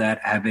world that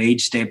have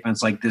age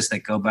statements like this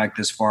that go back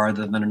this far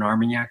other than an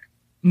Armagnac?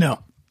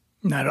 No.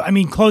 I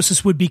mean,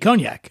 closest would be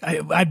Cognac.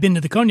 I've been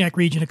to the Cognac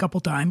region a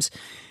couple times,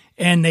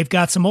 and they've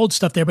got some old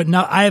stuff there, but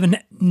no, I haven't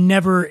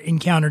never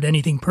encountered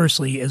anything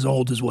personally as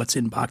old as what's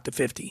in Bhakta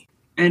 50.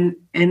 And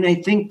I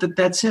think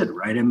that's it,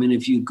 right? I mean,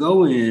 if you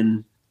go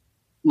in,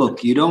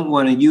 look, you don't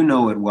want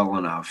to, it well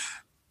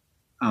enough,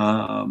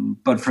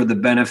 but for the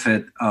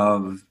benefit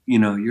of,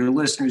 your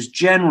listeners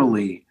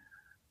generally,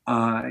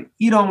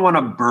 you don't want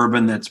a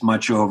bourbon that's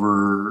much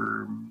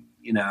over,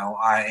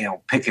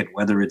 pick it,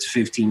 whether it's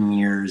 15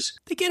 years.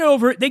 They get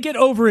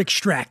over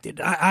extracted.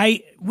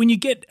 When you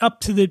get up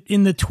to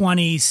in the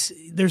 20s,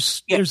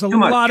 there's a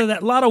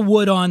lot of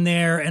wood on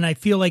there, and I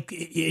feel like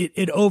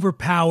it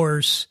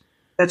overpowers.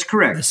 That's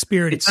correct. The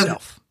spirit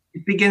itself.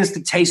 It begins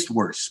to taste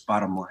worse.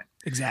 Bottom line.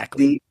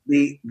 Exactly.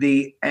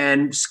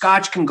 And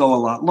Scotch can go a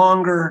lot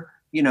longer.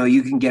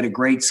 You can get a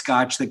great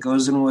Scotch that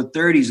goes into the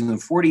 30s and the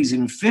 40s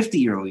and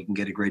 50-year-old. You can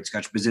get a great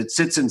Scotch because it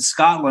sits in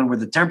Scotland where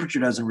the temperature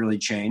doesn't really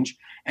change,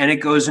 and it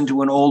goes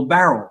into an old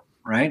barrel,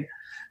 right?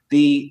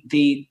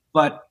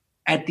 But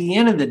at the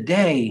end of the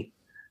day,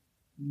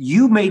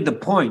 you made the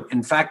point.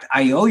 In fact,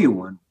 I owe you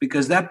one,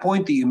 because that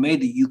point that you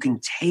made, that you can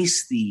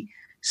taste the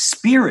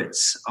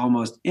spirits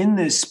almost in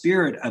the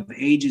spirit of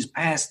ages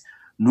past.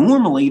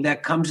 Normally,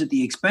 that comes at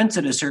the expense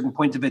at a certain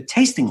point of it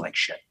tasting like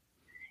shit.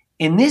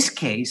 In this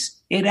case,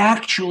 it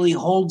actually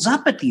holds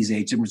up at these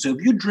ages. So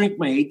if you drink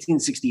my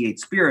 1868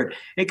 spirit,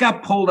 it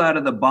got pulled out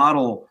of the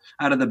bottle,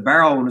 out of the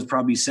barrel when it was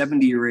probably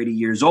 70 or 80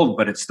 years old,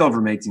 but it's still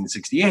from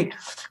 1868.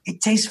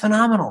 It tastes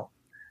phenomenal.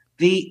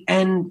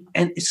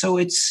 So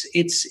it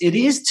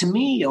is to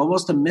me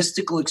almost a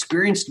mystical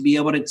experience to be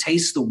able to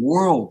taste the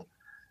world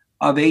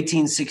of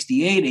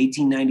 1868,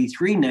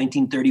 1893,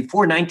 1934,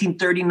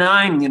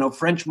 1939.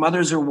 French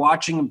mothers are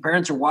watching and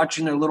parents are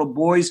watching their little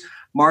boys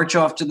march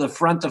off to the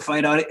front to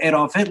fight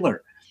Adolf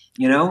Hitler.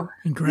 Incredible.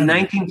 In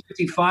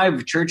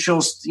 1955,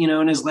 Churchill's,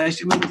 in his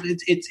last, you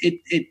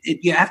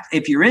have,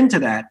 if you're into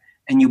that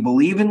and you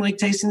believe in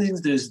tasting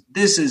things,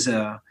 this is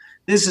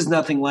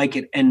nothing like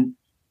it. And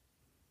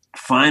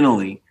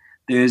finally,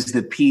 there's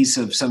the piece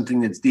of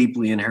something that's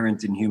deeply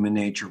inherent in human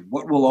nature.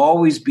 What will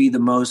always be the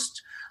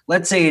most,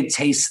 let's say it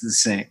tastes the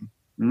same.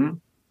 And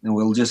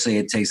we'll just say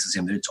it tastes the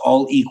same. It's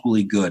all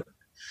equally good.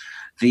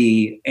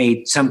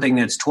 Something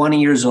that's 20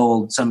 years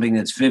old, something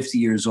that's 50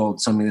 years old,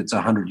 something that's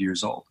 100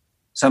 years old.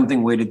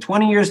 Something waited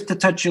 20 years to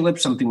touch your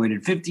lips, something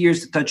waited 50 years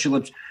to touch your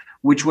lips,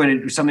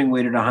 something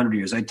waited 100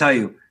 years. I tell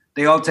you,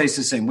 They all taste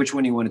the same. Which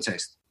one do you want to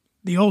taste?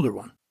 The older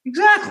one.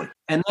 Exactly.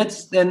 And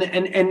that's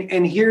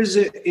and here's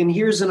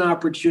an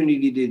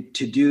opportunity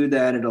to do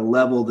that at a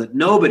level that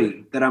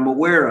nobody that I'm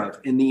aware of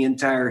in the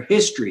entire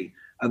history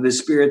of the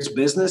spirits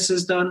business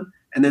has done.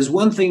 And there's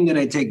one thing that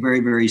I take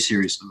very, very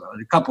seriously,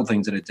 a couple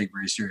things that I take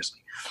very seriously.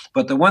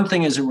 But the one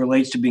thing as it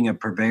relates to being a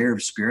purveyor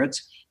of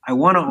spirits, I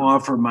want to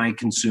offer my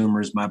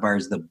consumers, my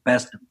buyers, the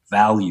best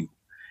value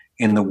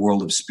in the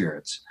world of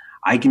spirits.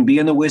 I can be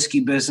in the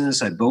whiskey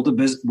business. I built a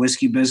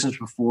whiskey business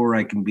before.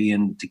 I can be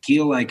in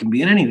tequila. I can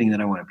be in anything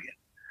that I want to be in.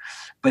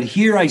 But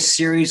here I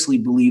seriously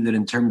believe that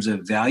in terms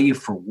of value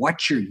for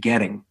what you're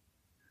getting,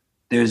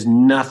 there's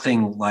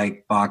nothing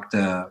like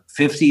Bhakta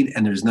 50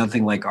 and there's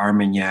nothing like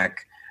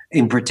Armagnac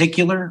in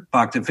particular,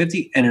 Bhakta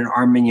 50 and in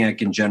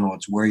Armagnac in general.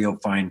 It's where you'll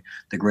find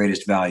the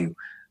greatest value.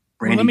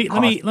 Well, let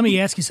me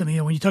ask you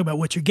something. When you talk about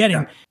what you're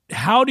getting,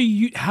 how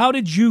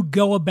did you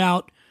go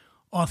about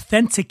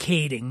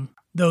authenticating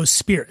those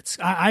spirits?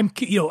 I'm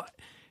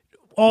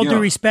all due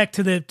respect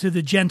to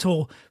the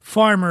gentle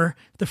farmer,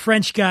 the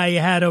French guy you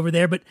had over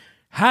there, but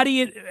how do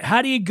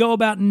you go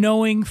about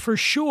knowing for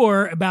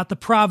sure about the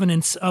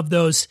provenance of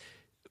those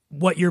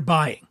what you're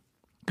buying?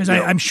 Because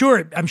I'm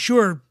sure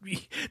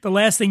the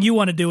last thing you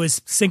want to do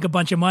is sink a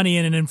bunch of money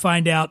in it and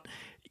find out,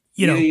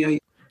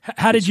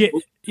 how does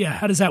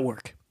that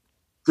work?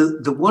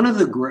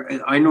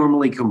 I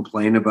normally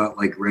complain about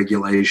like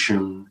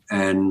regulation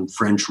and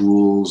French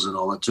rules and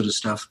all that sort of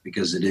stuff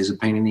because it is a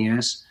pain in the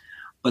ass.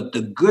 But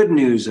the good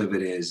news of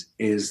it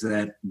is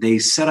that they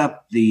set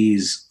up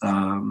these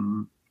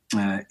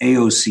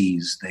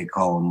AOCs, they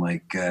call them,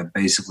 like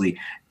basically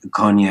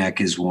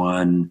cognac is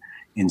one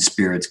in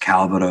spirits,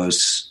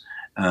 Calvados,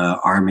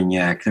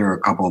 Armagnac. There are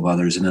a couple of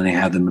others, and then they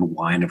have them in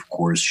wine, of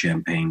course,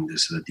 champagne,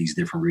 these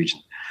different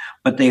regions.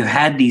 But they've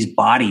had these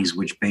bodies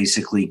which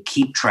basically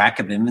keep track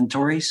of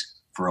inventories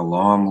for a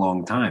long,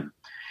 long time.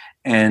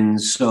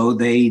 And so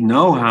they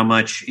know how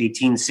much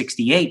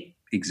 1868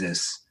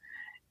 exists.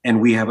 And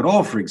we have it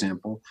all, for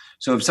example.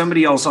 So if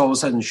somebody else all of a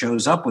sudden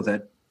shows up with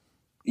it,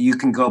 you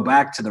can go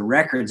back to the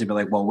records and be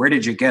like, well, where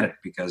did you get it?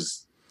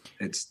 Because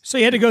it's... So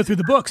you had to go through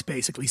the books,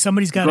 basically.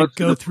 Somebody's got to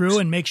go through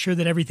and make sure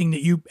that everything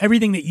that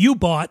you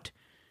bought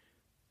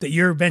that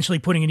you're eventually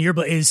putting in your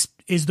is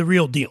the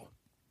real deal.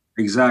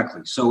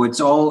 Exactly. So it's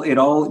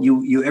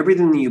you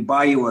everything that you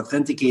buy, you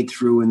authenticate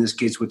through, in this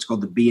case, what's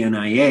called the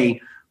BNIA,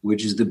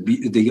 which is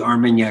the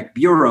Armagnac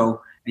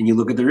Bureau. And you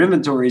look at their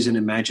inventories and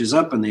it matches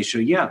up and they show,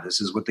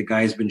 this is what the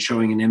guy's been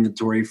showing in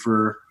inventory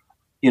for,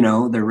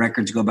 their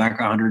records go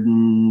back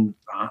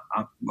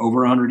over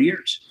 100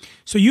 years.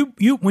 So you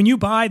when you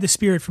buy the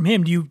spirit from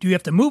him, do you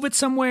have to move it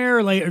somewhere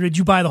or did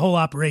you buy the whole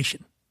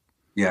operation?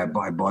 Yeah,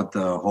 I bought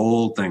the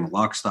whole thing,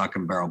 lock, stock,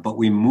 and barrel. But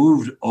we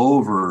moved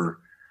over,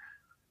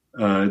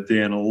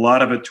 Dan, a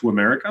lot of it to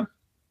America.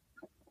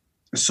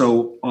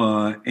 So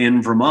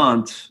in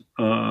Vermont,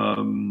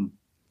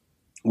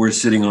 we're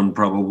sitting on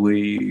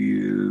probably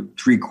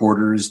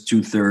 3/4,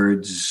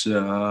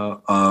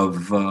 2/3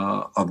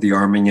 of the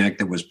Armagnac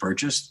that was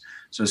purchased.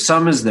 So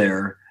some is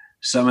there,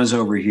 some is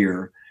over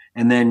here.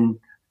 And then,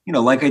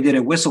 like I did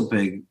at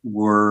Whistlepig,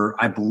 where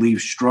I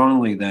believe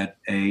strongly that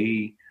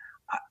I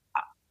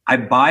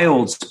buy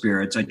old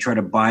spirits. I try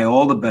to buy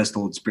all the best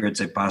old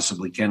spirits I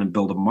possibly can and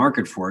build a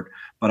market for it.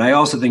 But I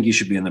also think you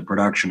should be in the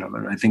production of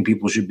it. I think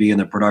people should be in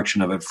the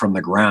production of it from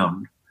the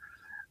ground.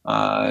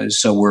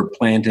 So we're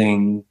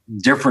planting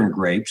different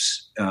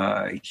grapes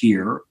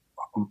here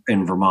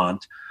in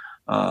Vermont,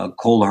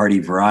 cold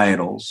hardy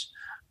varietals,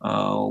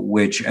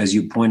 which, as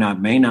you point out,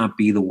 may not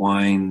be the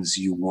wines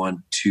you want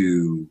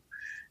to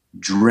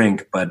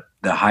drink, but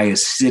the high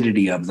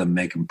acidity of them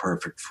make them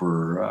perfect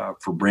for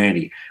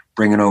brandy.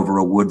 Bringing over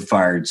a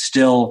wood-fired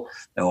still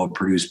that will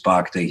produce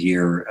Bhakta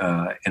here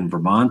in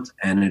Vermont,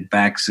 and it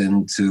backs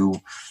into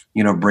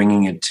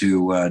bringing it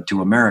to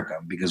America,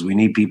 because we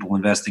need people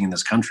investing in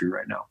this country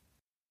right now.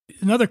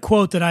 Another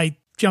quote that I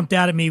jumped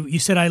out at me, you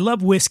said, "I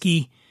love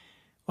whiskey.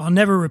 I'll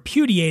never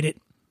repudiate it.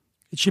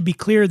 It should be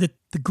clear that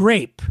the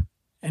grape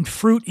and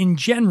fruit in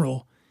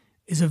general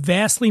is a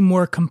vastly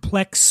more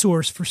complex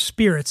source for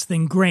spirits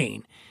than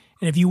grain.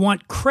 And if you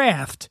want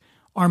craft,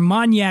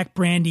 Armagnac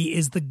brandy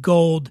is the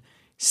gold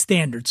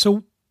standard."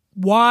 So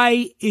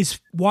why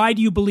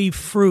do you believe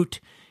fruit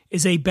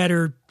is a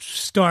better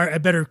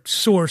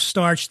source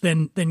starch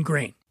than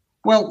grain?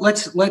 Well,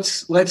 let's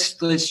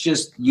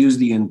just use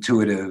the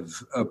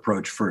intuitive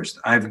approach first.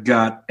 I've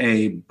got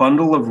a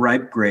bundle of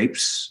ripe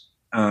grapes,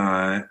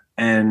 and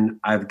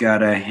I've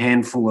got a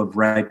handful of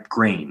ripe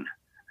grain,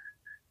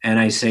 and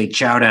I say,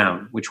 chow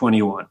down. Which one do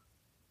you want?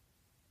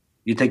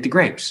 You take the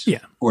grapes,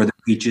 or the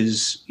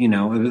peaches.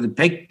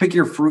 Pick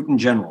your fruit in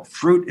general.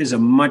 Fruit is a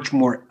much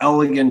more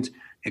elegant,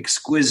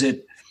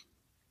 exquisite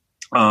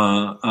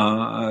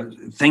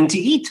thing to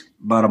eat.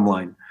 Bottom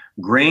line.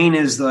 Grain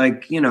is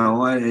like, I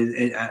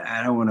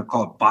don't want to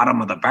call it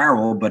bottom of the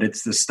barrel, but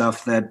it's the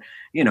stuff that,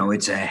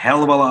 it's a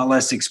hell of a lot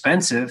less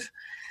expensive.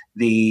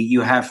 Let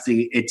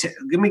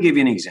me give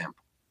you an example.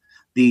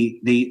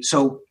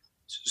 So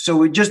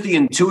So just the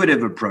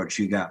intuitive approach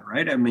you got,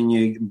 right? I mean,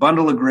 you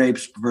bundle of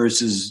grapes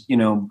versus,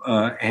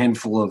 a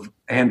handful of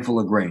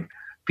grain.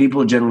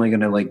 People are generally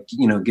going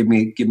to give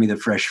me the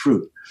fresh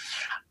fruit.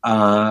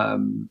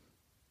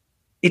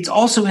 It's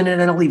also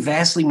incidentally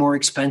vastly more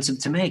expensive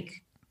to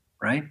make,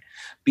 right?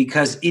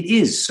 Because it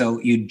is. So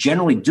you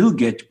generally do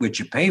get what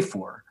you pay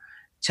for.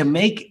 To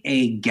make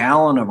a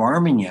gallon of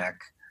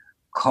Armagnac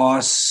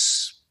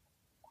costs,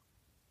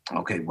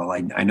 okay, well,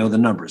 I know the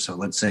numbers. So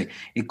let's say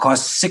it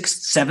costs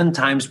 6, 7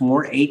 times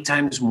more, 8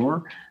 times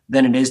more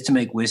than it is to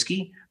make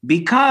whiskey,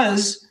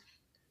 because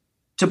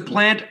to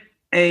plant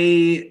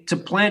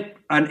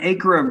an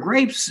acre of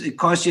grapes, it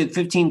costs you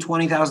 $15,000,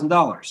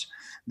 $20,000.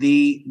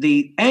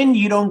 And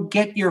you don't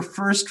get your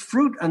first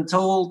fruit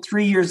until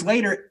 3 years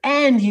later,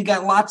 and you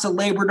got lots of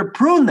labor to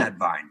prune that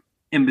vine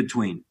in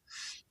between.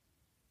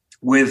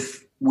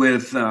 With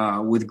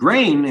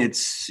grain,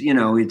 it's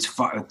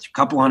a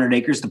couple hundred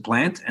acres to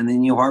plant, and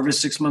then you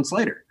harvest 6 months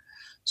later.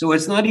 So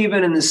it's not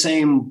even in the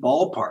same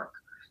ballpark.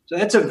 So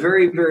that's a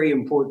very, very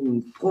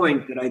important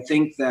point, that I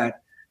think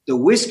that the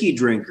whiskey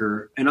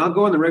drinker, and I'll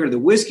go on the record, the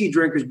whiskey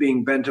drinker is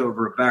being bent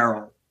over a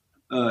barrel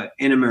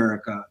in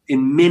America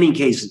in many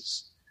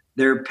cases.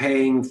 They're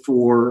paying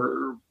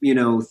for,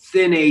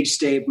 thin age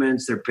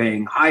statements. They're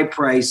paying high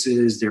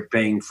prices. They're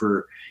paying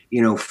for,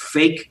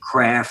 fake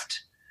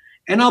craft.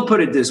 And I'll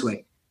put it this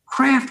way.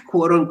 Craft,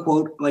 quote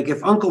unquote, like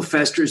if Uncle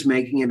Fester's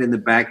making it in the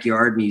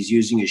backyard and he's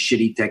using a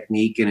shitty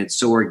technique and it's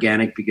so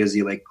organic because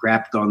he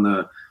crapped on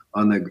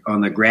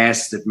the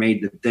grass that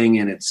made the thing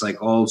and it's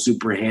all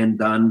super hand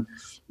done,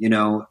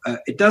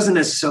 it doesn't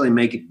necessarily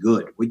make it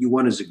good. What you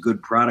want is a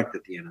good product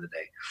at the end of the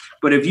day.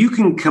 But if you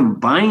can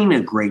combine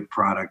a great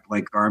product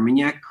like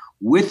Armagnac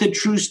with a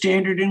true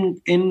standard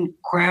in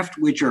craft,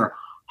 which are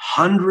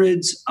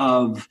hundreds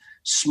of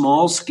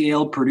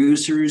small-scale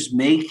producers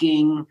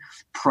making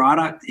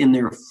product in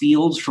their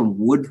fields from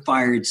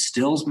wood-fired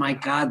stills. My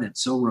God,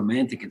 that's so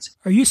romantic.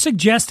 Are you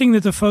suggesting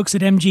that the folks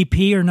at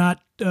MGP are not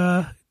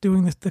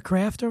doing the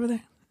craft over there?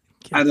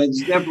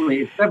 It's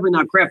definitely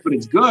not craft, but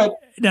it's good.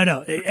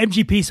 No.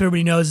 MGP, so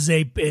everybody knows, is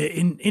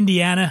in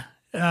Indiana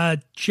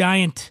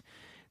giant.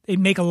 They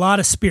make a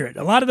lot of spirit.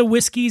 A lot of the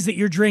whiskeys that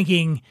you're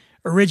drinking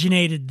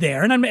originated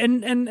there,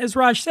 and as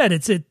Raj said,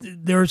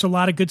 there's a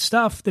lot of good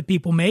stuff that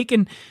people make,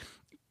 and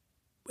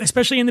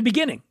especially in the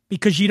beginning,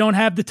 because you don't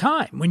have the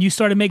time. When you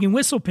started making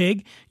Whistle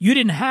Pig, you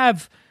didn't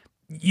have,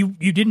 you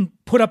didn't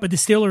put up a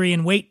distillery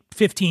and wait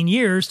 15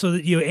 years so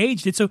that you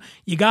aged it. So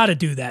you got to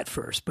do that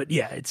first. But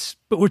yeah,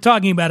 but we're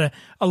talking about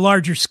a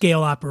larger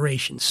scale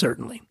operation,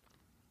 certainly.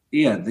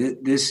 Yeah,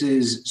 this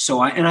is so.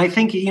 I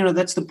think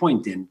that's the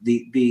point. Then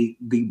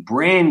the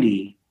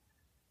brandy,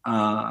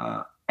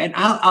 and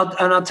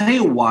I'll tell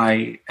you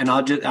why, and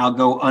I'll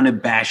go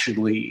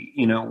unabashedly.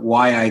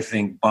 Why I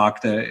think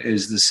Bhakta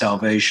is the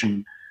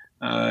salvation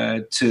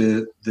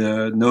to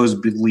the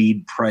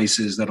nosebleed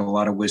prices that a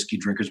lot of whiskey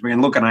drinkers bring.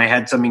 And look, and I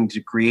had something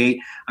to create.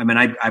 I mean,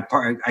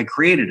 I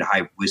created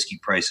high whiskey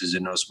prices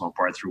in no small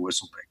part through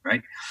Whistle Pig,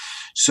 right?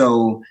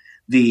 So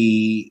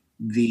the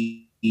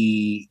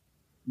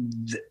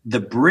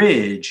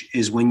bridge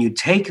is when you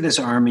take this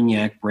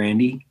Armagnac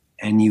brandy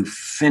and you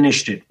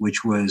finished it,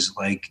 which was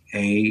like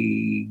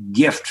a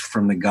gift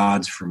from the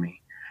gods for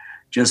me,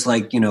 just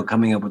like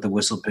coming up with the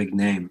Whistle Pig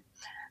name.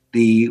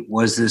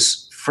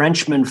 This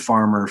Frenchman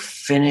farmer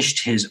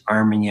finished his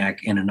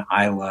Armagnac in an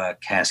Isla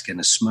cask, it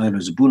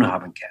was a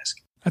Bunnahabhain cask.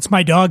 That's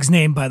my dog's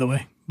name, by the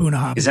way,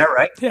 Bunnahabhain. Is that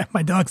right? Yeah,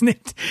 my dog's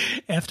named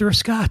after a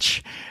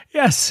Scotch.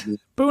 Yes,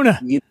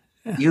 Buna.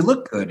 You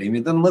look good. I mean,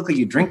 it doesn't look like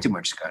you drink too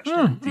much Scotch.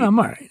 I'm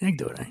all right. I can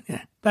do it.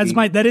 Yeah,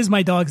 that is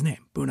my dog's name,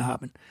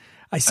 Bunnahabhain.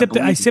 I sipped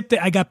it.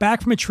 I got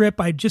back from a trip.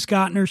 I'd just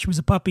gotten her. She was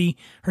a puppy.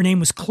 Her name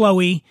was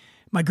Chloe.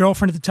 My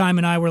girlfriend at the time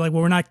and I were like,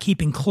 well, we're not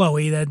keeping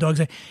Chloe, that dog's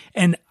name.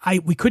 And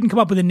we couldn't come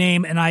up with a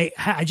name. And I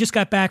just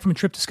got back from a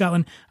trip to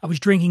Scotland. I was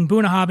drinking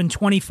Bunnahabhain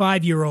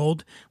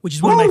 25-year-old, which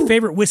is one of my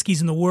favorite whiskeys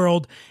in the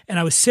world. And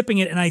I was sipping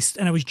it and I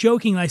was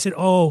joking. And I said,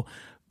 oh,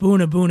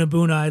 Buna, Buna,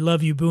 Buna. I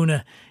love you,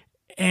 Buna.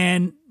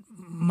 And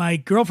my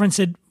girlfriend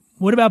said,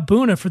 what about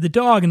Buna for the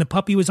dog? And the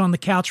puppy was on the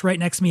couch right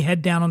next to me,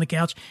 head down on the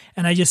couch.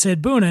 And I just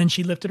said, Buna. And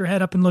she lifted her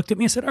head up and looked at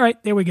me and said, all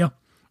right, there we go.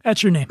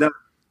 That's your name.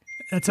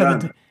 That's how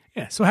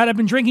yeah. So had I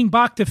been drinking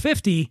Bhakta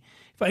 50,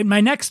 my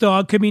next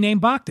dog could be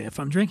named Bhakta if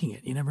I'm drinking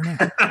it. You never know.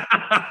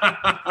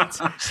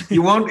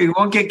 You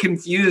won't get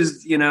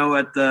confused,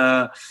 at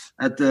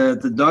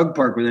the dog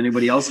park with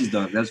anybody else's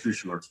dog. That's for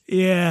sure.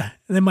 Yeah.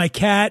 And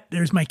then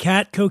there's my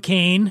cat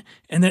Cocaine.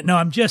 And then, no,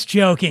 I'm just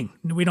joking.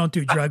 We don't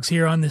do drugs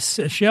here on this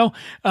show.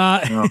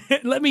 No.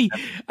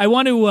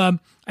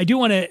 I do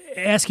want to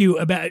ask you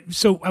about,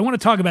 so I want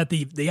to talk about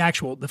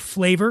the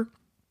flavor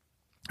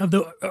of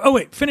the, oh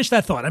wait, finish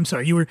that thought. I'm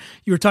sorry. You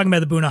were talking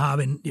about the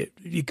Bunnahabhain.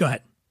 You go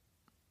ahead.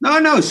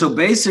 No. So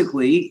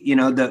basically,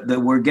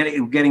 we're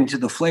getting to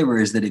the flavor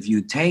is that if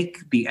you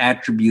take the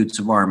attributes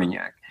of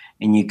Armagnac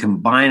and you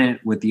combine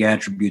it with the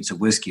attributes of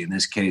whiskey, in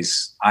this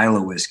case,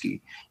 Isla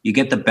whiskey, you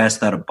get the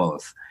best out of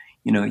both.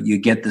 You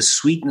get the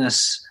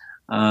sweetness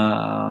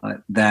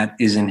that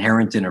is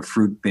inherent in a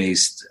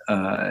fruit-based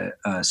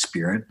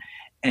spirit,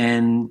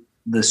 and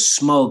the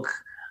smoke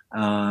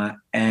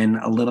and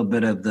a little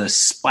bit of the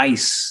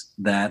spice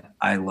that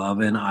I love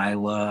in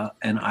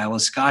Islay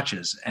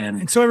scotches.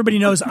 And so everybody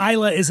knows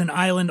Islay is an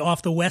island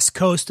off the west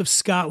coast of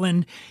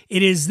Scotland.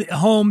 It is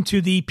home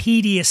to the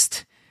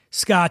peatiest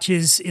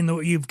scotches.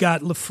 You've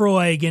got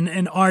Lefroy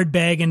and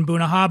Ardbeg and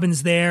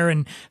Bunnahabhain's there,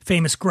 and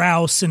famous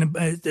Grouse and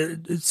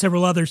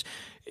several others.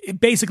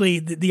 Basically,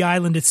 the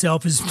island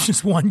itself is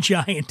just one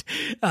giant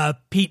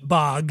peat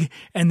bog,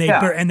 and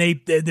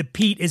the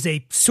peat is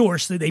a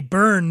source that they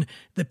burn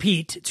the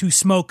peat to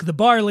smoke the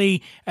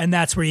barley, and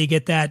that's where you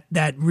get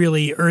that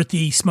really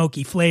earthy,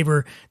 smoky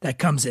flavor that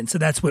comes in. So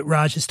that's what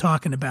Raj is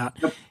talking about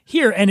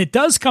here, and it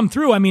does come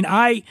through. I mean,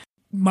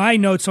 my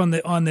notes on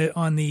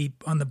the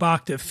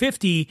Bhakta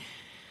 50,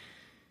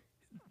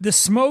 the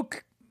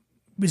smoke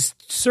was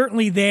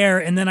certainly there,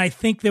 and then I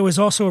think there was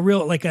also a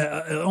real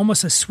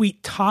almost a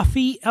sweet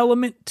toffee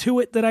element to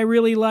it that I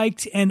really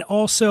liked, and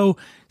also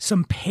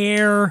some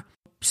pear,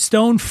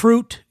 stone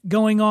fruit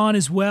going on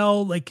as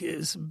well, like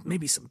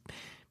maybe some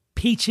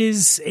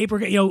peaches,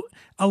 apricot,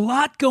 a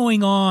lot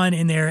going on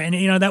in there.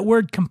 And that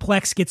word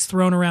complex gets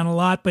thrown around a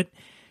lot, but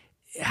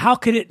how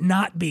could it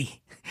not be?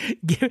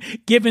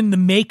 Given the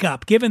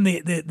makeup, given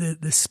the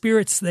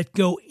spirits that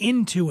go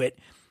into it,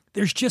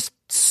 there's just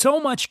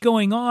so much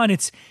going on.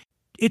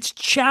 It's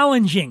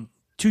challenging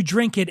to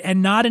drink it,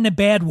 and not in a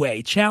bad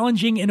way.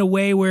 Challenging in a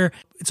way where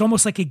it's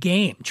almost like a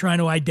game, trying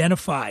to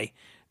identify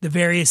the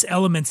various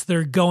elements that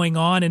are going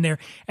on in there.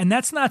 And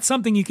that's not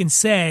something you can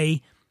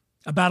say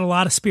about a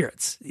lot of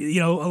spirits. A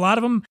lot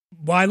of them,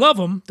 well, I love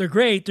them. They're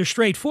great. They're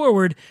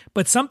straightforward.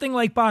 But something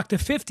like Bhakta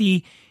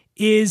 50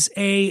 is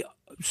a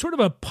sort of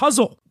a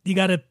puzzle you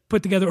got to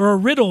put together, or a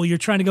riddle. You're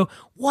trying to go,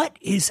 what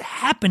is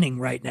happening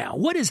right now?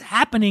 What is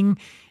happening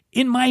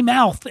in my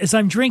mouth as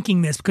I'm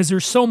drinking this? Because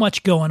there's so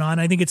much going on.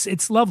 I think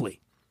it's lovely.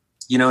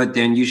 You know what,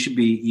 Dan? I should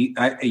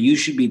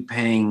be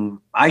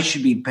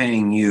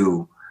paying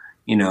you,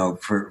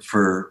 for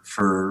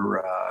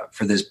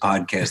this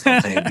podcast,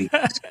 I'll tell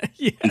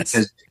you,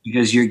 because,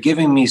 because you're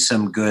giving me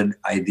some good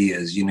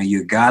ideas.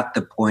 You got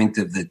the point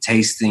of the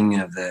tasting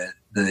of the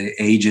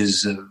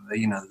ages of,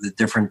 the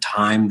different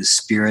time, the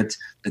spirit,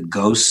 the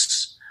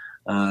ghosts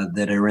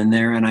that are in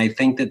there. And I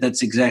think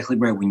that's exactly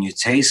right. When you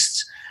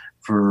taste,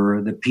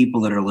 for the people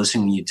that are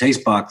listening, when you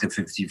taste Bhakta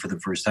 50 for the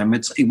first time,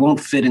 it won't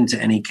fit into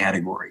any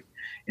category.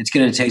 It's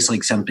going to taste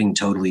like something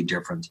totally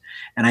different.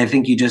 And I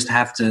think you just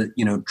have to,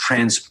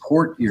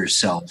 transport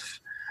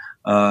yourself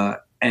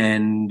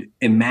and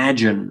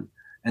imagine.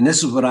 And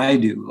this is what I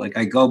do. Like,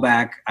 I go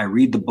back, I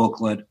read the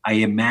booklet, I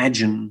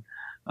imagine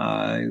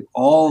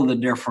all the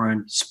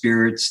different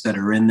spirits that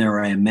are in there.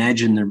 I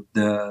imagine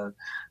the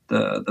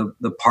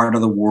part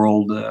of the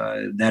world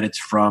that it's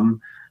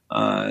from.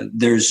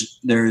 There's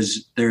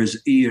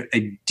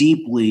a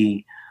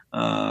deeply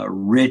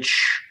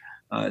rich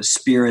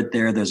spirit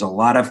there. There's a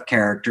lot of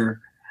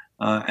character,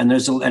 and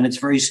it's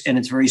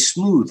very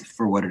smooth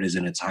for what it is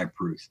in its high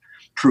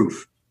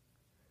proof.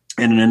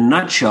 And in a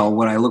nutshell,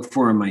 what I look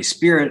for in my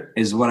spirit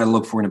is what I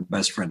look for in a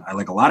best friend. I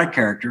like a lot of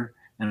character,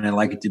 and I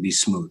like it to be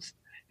smooth.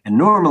 And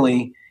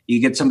normally, you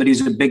get somebody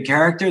who's a big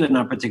character, they're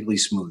not particularly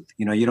smooth.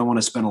 You don't want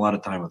to spend a lot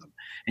of time with them.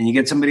 And you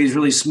get somebody who's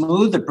really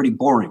smooth, they're pretty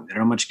boring. They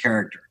don't have much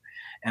character.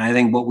 And I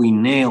think what we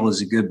nail is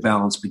a good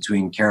balance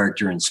between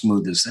character and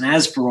smoothness. And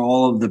as for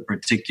all of the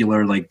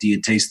particular, like, do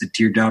you taste the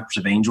teardrops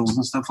of angels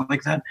and stuff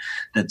like that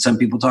some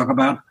people talk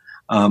about?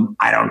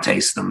 I don't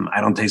taste them. I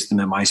don't taste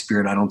them in my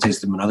spirit. I don't taste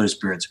them in other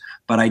spirits.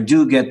 But I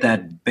do get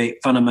that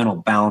fundamental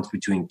balance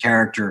between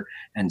character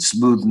and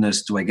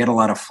smoothness. Do I get a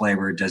lot of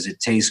flavor? Does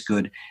it taste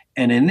good?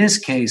 And in this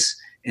case,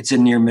 it's a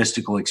near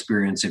mystical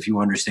experience if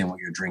you understand what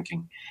you're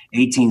drinking.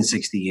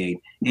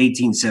 1868,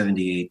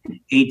 1878,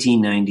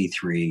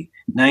 1893,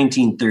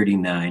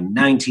 1939,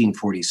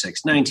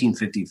 1946,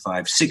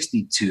 1955,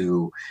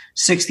 62,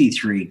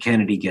 63,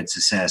 Kennedy gets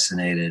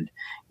assassinated.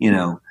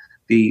 That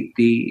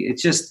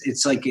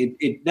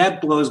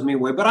blows me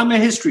away. But I'm a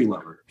history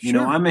lover.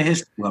 I'm a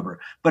history lover.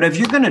 But if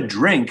you're going to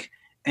drink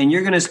and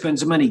you're going to spend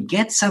some money,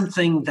 get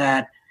something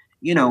that,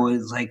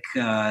 is like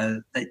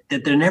that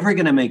they're never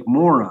going to make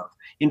more of.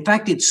 In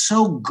fact, it's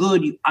so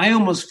good, I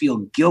almost feel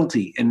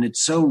guilty, and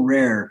it's so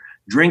rare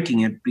drinking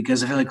it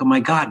because I feel like, oh my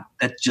God,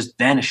 that just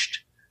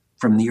vanished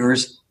from the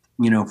earth,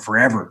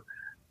 forever.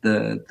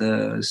 Enjoy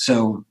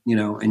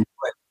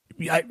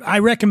it. I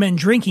recommend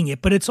drinking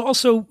it, but it's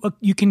also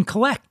you can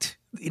collect.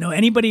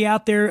 Anybody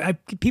out there,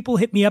 people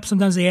hit me up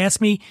sometimes. They ask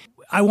me,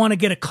 I want to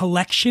get a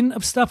collection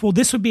of stuff. Well,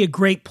 this would be a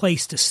great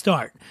place to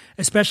start,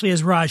 especially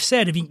as Raj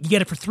said, if you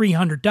get it for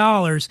 $300,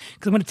 because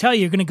I'm going to tell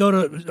you, you're going to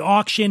go to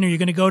auction or you're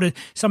going to go to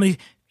some of these,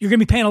 you're going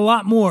to be paying a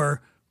lot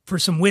more for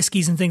some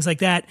whiskeys and things like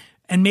that,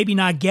 and maybe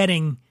not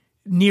getting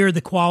near the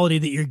quality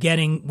that you're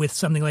getting with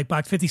something like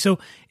Bhakta 50. So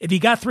if you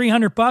got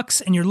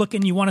 $300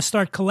 and you want to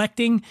start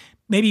collecting,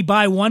 maybe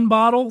buy one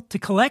bottle to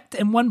collect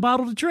and one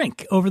bottle to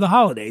drink over the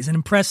holidays and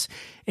impress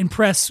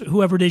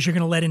whoever it is you're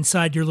going to let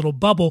inside your little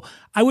bubble.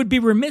 I would be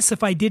remiss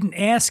if I didn't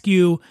ask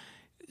you,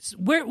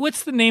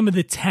 What's the name of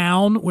the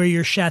town where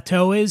your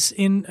chateau is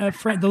in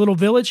the little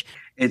village?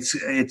 It's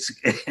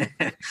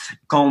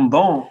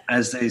Condom,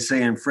 as they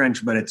say in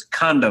French, but it's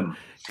Condom.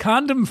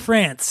 Condom,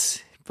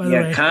 France. By the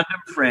way,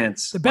 Condom,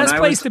 France. The best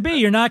place to be.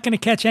 You're not going to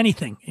catch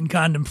anything in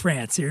Condom,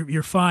 France.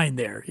 You're fine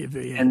there.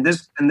 And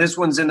this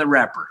one's in the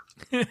wrapper.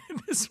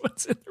 This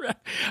one's in the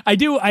wrapper.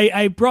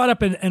 I brought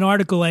up an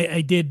article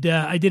I did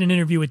an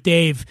interview with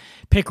Dave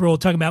Pickerel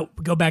talking about,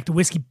 go back to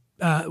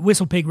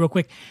Whistle Pig real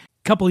quick.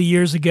 A couple of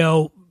years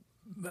ago,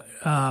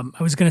 I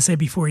was going to say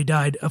before he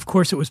died. Of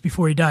course, it was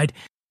before he died.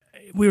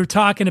 We were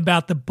talking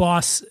about the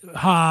Boss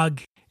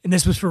Hog, and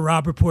this was for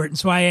Rob Report. And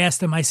so I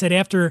asked him, I said,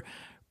 after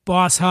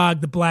Boss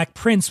Hog, the Black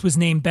Prince, was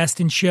named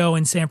Best in Show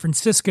in San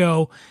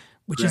Francisco,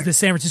 which is the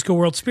San Francisco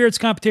World Spirits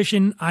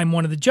Competition. I'm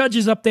one of the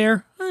judges up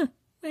there.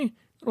 Little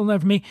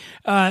enough for me.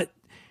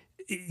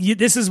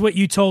 This is what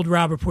you told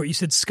Rob Report. You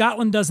said,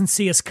 Scotland doesn't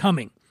see us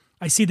coming.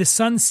 I see the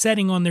sun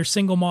setting on their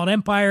single malt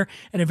empire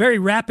and a very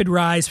rapid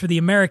rise for the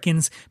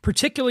Americans,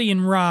 particularly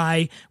in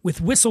rye, with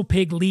Whistle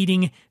Pig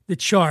leading the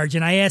charge.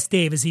 And I asked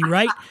Dave, is he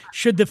right?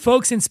 Should the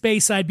folks in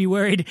Speyside be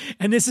worried?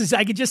 And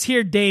I could just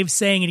hear Dave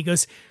saying it. He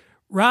goes,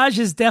 Raj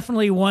is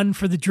definitely one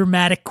for the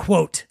dramatic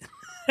quote.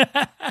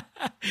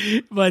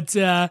 But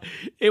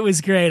it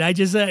was great. I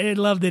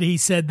love that he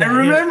said that.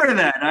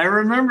 I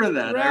remember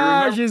that.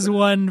 Raj is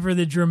one for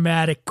the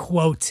dramatic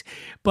quote.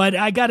 But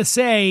I got to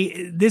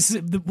say,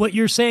 what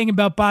you're saying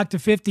about Bhakta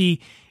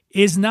 50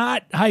 is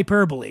not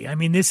hyperbole. I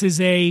mean, it's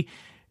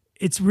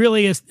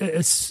really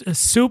a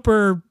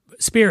super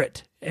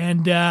spirit,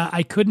 and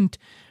I couldn't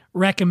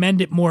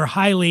recommend it more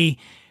highly,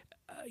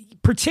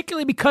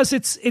 particularly because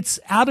it's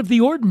out of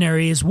the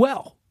ordinary as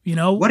well. You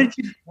know, what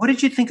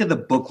did you think of the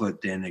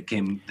booklet, Dan, that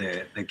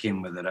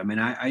came with it? I mean,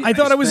 I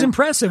thought it was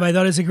impressive. I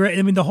thought it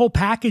was the whole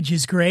package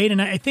is great.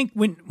 And I think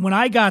when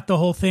I got the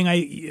whole thing,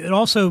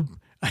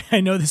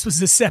 I know this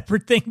was a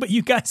separate thing, but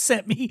you guys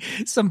sent me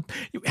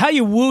how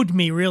you wooed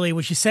me really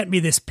was you sent me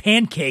this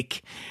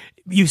pancake.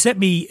 You sent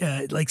me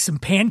like some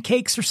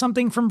pancakes or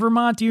something from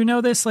Vermont. Do you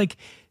know this? Like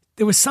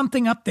there was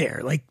something up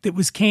there like it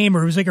was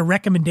like a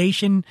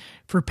recommendation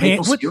for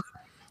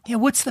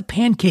what's the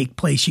pancake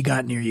place you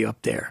got near you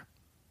up there?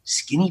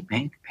 Skinny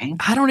pancake?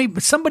 I don't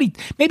even,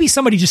 maybe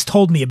somebody just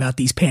told me about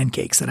these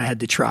pancakes that I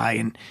had to try,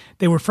 and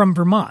they were from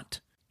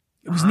Vermont.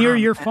 It was near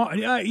your farm.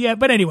 Yeah,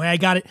 but anyway, I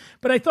got it.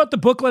 But I thought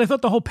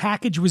the whole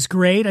package was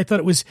great. I thought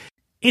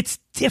it's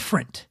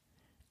different.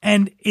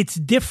 And it's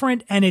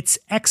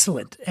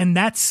excellent. And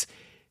that's,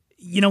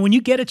 when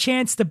you get a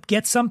chance to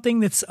get something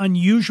that's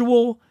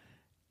unusual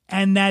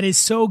and that is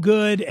so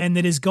good and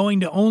that is going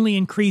to only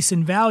increase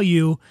in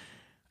value,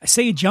 I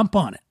say you jump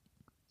on it.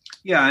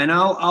 Yeah, and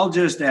I'll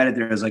just add it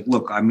there as like,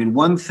 look, I mean,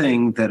 one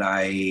thing that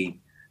I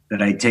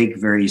take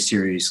very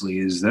seriously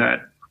is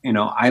that,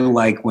 I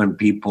like when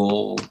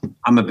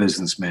I'm a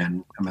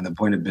businessman. I mean, the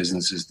point of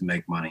business is to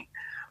make money,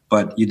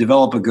 but you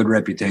develop a good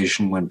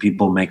reputation when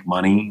people make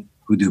money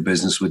who do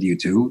business with you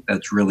too.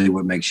 That's really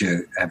what makes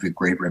you have a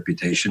great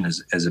reputation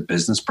as a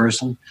business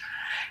person.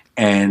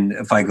 And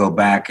if I go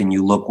back and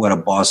you look what a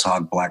Boss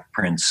Hog Black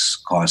Prince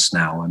costs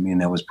now, I mean,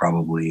 that was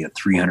probably a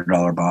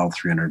 $300 bottle,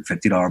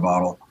 $350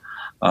 bottle.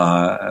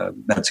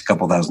 That's a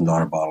couple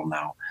 $1,000 bottle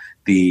now.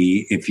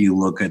 If you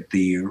look at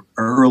the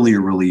earlier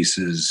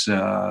releases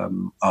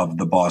of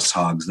the Boss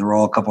Hogs, they're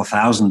all a couple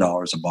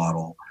 $1,000 a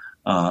bottle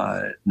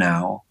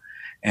now.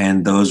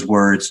 And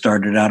it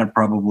started out at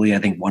probably, I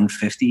think,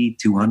 $150,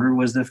 $200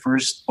 was the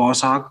first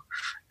Boss Hog.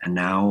 And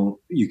now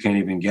you can't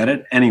even get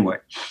it. Anyway,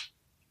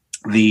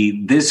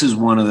 this is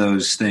one of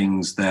those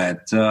things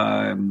that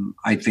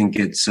I think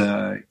it's,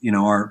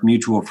 our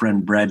mutual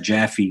friend Brad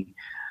Jaffe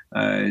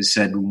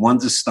said, one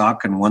to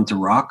stock and one to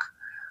rock.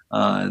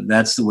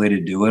 That's the way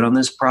to do it on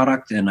this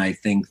product. And I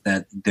think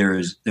that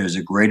there's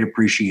a great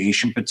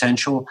appreciation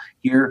potential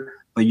here,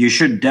 but you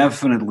should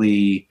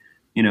definitely,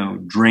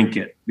 drink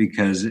it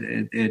because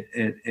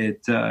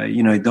it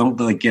don't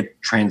like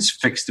get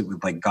transfixed it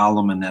with like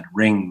Gollum and that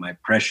ring, my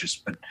precious,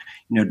 but,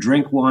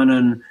 drink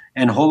one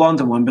and hold on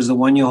to one because the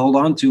one you hold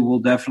on to will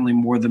definitely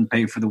more than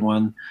pay for the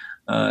one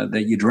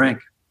that you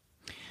drank.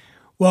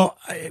 Well,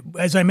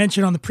 as I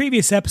mentioned on the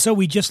previous episode,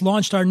 we just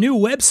launched our new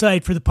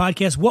website for the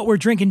podcast,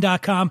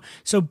 whatwe'redrinking.com.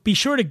 So be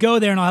sure to go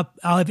there, and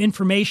I'll have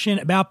information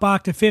about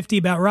Bhakta 50,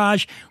 about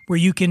Raj, where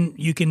you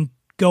can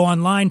go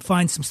online,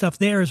 find some stuff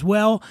there as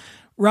well.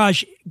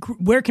 Raj,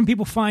 where can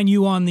people find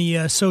you on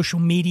the social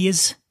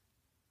medias?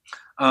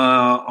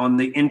 On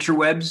the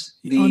interwebs.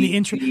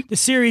 The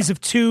series of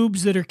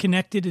tubes that are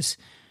connected, as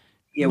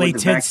late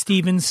Ted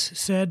Stevens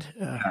said.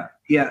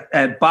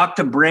 At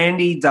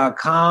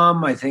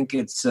BhaktaBrandy.com. I think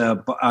it's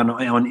on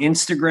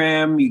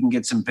Instagram. You can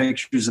get some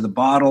pictures of the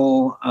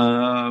bottle.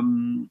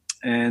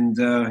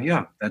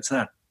 That's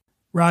that.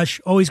 Raj,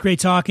 always great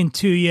talking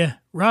to you.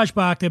 Raj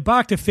Bhakta,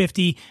 Bhakta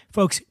 50.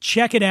 Folks,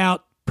 check it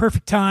out.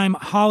 Perfect time,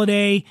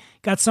 holiday,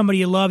 got somebody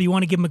you love. You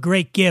want to give them a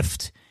great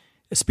gift,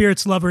 a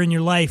spirits lover in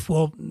your life.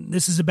 Well,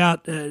 this is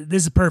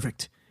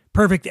perfect.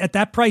 Perfect. At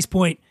that price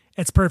point,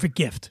 it's perfect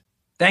gift.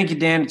 Thank you,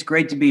 Dan. It's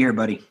great to be here,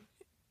 buddy.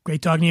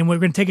 Great talking to you. And we're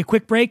going to take a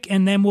quick break,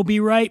 and then we'll be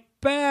right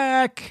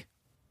back.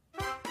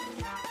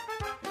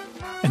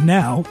 And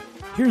now,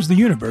 here's the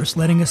universe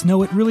letting us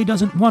know it really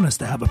doesn't want us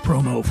to have a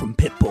promo from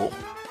Pitbull.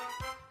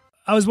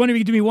 I was wondering if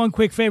you could do me one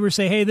quick favor,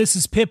 say, hey, this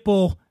is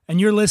Pitbull,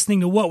 and you're listening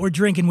to What We're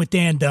Drinking with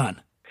Dan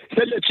Dunn.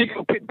 Say, little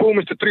Chico Pitbull,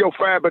 Mr.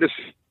 305, but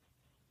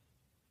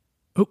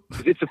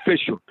it's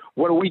official.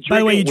 What are we drinking? By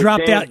the way, you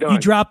dropped Dan out. Dunn? You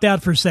dropped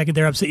out for a second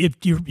there.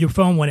 Your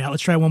phone went out.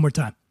 Let's try one more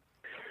time.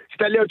 It's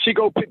that little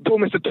Chico Pitbull,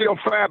 Mr.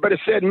 305, but it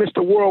said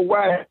Mr.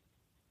 Worldwide.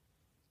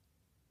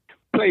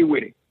 Play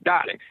with it,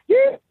 darling.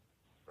 Yeah.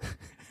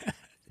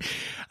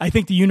 I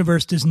think the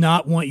universe does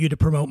not want you to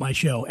promote my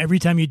show. Every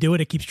time you do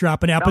it, it keeps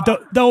dropping out.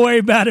 But don't worry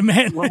about it,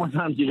 man. One more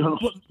time, Chico.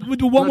 We'll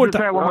do one more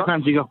time. Try one more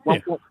time, Chico.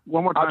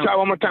 One more time. I'll try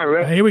one more time,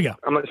 right? Here we go.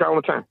 I'm going to try one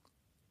more time.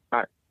 All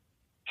right.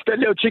 It's that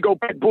little Chico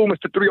Pitbull,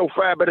 Mr.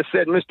 305, but it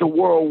said Mr.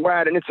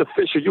 Worldwide, and it's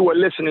official. You are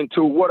listening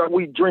to What Are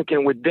We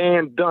Drinking with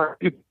Dan Dunn.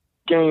 You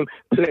game,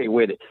 play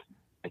with it.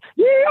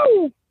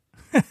 Yeah.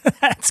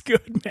 That's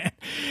good, man.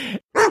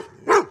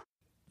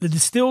 The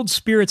Distilled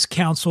Spirits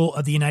Council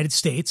of the United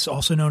States,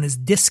 also known as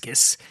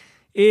DISCUS,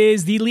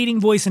 is the leading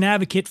voice and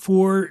advocate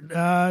for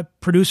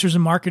producers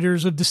and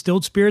marketers of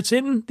distilled spirits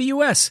in the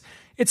U.S.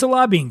 It's a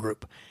lobbying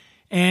group.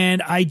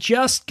 And I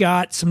just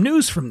got some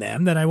news from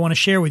them that I want to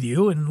share with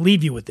you and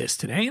leave you with this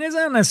today. And it's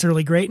not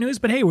necessarily great news,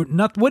 but hey,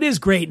 what is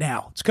great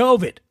now? It's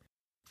COVID.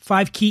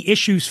 5 key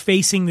issues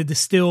facing the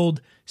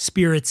distilled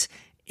spirits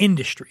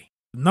industry.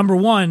 Number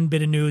one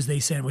bit of news they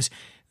said was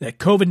that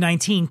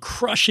COVID-19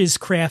 crushes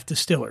craft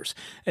distillers.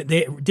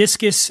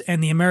 DISCUS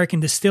and the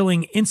American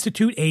Distilling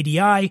Institute,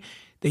 ADI,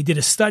 they did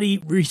a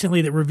study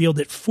recently that revealed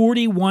that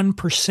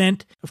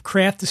 41% of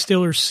craft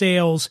distillers'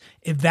 sales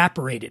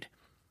evaporated.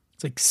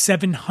 It's like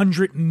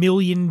 $700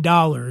 million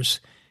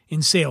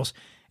in sales.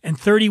 And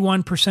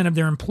 31% of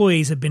their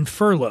employees have been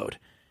furloughed.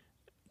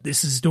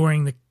 This is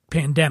during the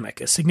pandemic.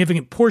 A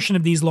significant portion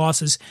of these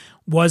losses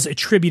was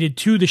attributed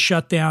to the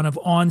shutdown of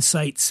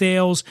on-site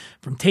sales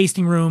from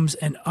tasting rooms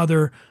and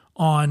other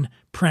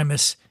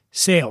on-premise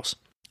sales.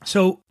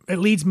 So it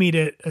leads me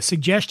to a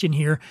suggestion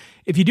here.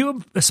 If you do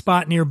have a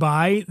spot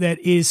nearby that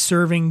is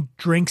serving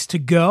drinks to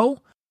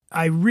go,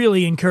 I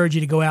really encourage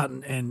you to go out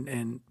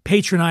and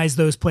patronize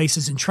those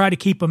places and try to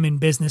keep them in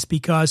business,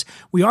 because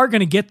we are going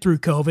to get through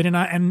COVID.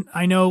 And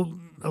I know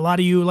a lot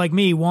of you, like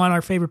me, want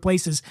our favorite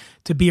places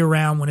to be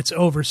around when it's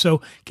over.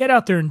 So get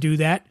out there and do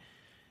that.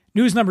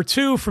 News number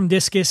 2 from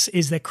DISCUS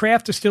is that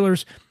craft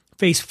distillers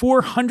face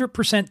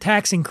 400%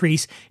 tax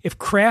increase if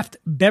craft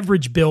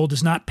beverage bill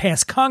does not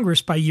pass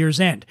Congress by year's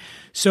end.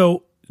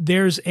 So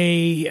there's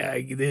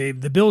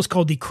the bill is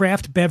called the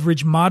Craft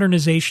Beverage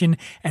Modernization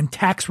and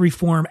Tax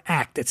Reform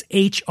Act. That's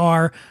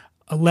H.R.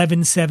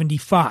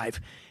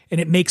 1175.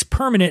 And it makes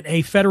permanent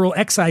a federal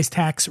excise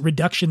tax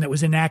reduction that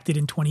was enacted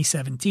in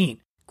 2017.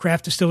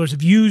 Craft distillers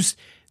have used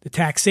the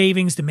tax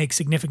savings to make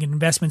significant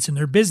investments in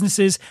their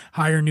businesses,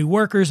 hire new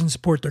workers, and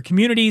support their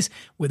communities.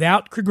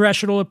 Without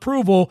congressional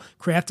approval,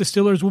 craft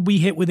distillers will be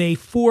hit with a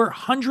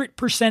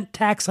 400%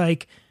 tax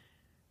hike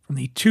from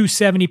the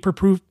 $2.70 per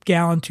proof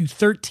gallon to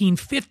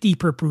 $13.50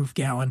 per proof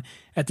gallon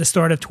at the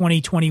start of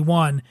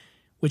 2021,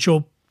 which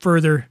will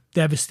further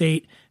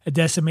devastate a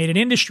decimated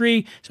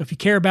industry. So if you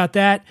care about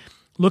that,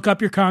 look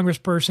up your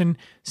congressperson,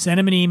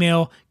 send him an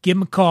email, give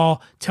him a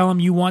call, tell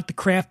him you want the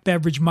Craft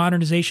Beverage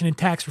Modernization and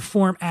Tax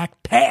Reform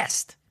Act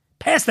passed.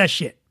 Pass that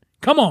shit.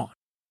 Come on.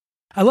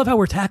 I love how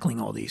we're tackling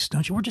all these,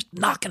 don't you? We're just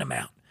knocking them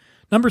out.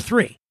 Number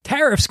 3,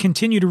 tariffs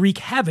continue to wreak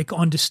havoc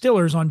on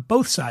distillers on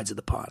both sides of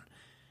the pond.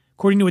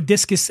 According to a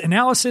DISCUS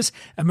analysis,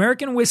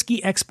 American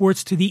whiskey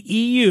exports to the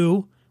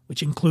EU,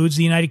 which includes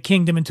the United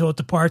Kingdom until it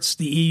departs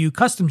the EU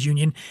Customs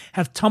Union,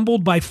 have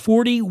tumbled by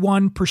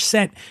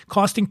 41%,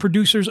 costing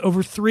producers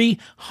over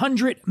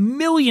 $300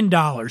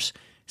 million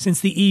since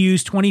the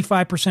EU's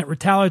 25%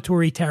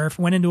 retaliatory tariff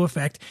went into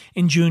effect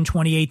in June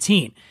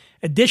 2018.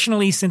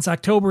 Additionally, since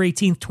October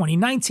 18,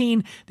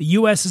 2019, the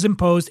U.S. has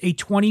imposed a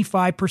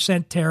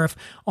 25% tariff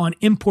on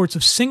imports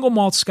of single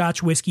malt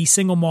Scotch whiskey,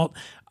 single malt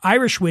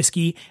Irish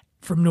whiskey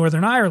from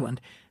Northern Ireland,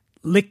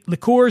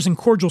 liqueurs and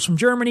cordials from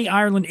Germany,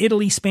 Ireland,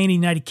 Italy, Spain, and the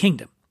United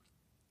Kingdom.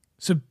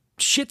 So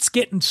shit's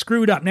getting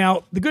screwed up.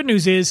 Now, the good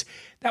news is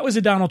that was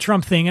a Donald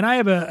Trump thing, and I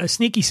have a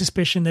sneaky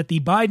suspicion that the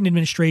Biden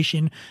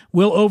administration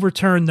will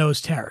overturn those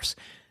tariffs.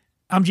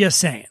 I'm just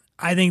saying.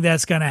 I think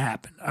that's going to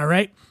happen, all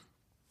right?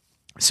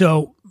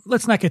 So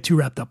let's not get too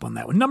wrapped up on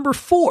that one. Number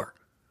 4,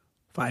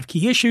 5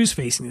 key issues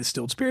facing the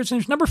distilled spirits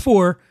industry. Number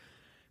 4,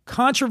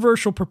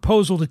 controversial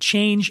proposal to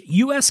change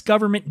U.S.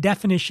 government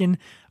definition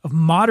of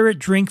moderate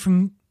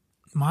drinking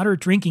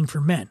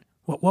for men.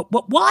 What?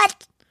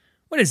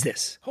 What is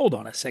this? Hold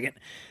on a second.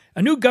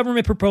 A new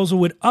government proposal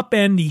would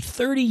upend the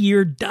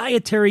 30-year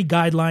dietary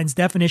guidelines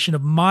definition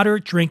of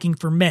moderate drinking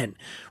for men,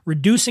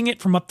 reducing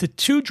it from up to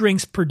 2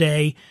 drinks per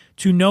day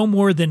to no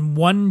more than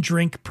 1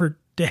 drink per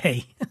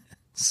day.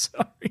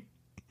 Sorry.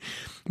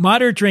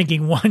 Moderate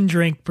drinking, 1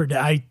 drink per day.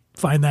 I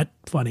find that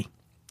funny.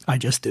 I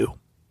just do.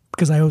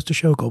 Because I host a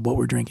show called What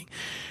We're Drinking.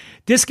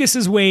 Discus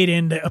has weighed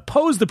in to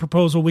oppose the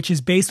proposal, which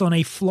is based on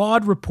a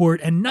flawed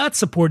report and not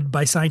supported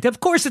by science. Of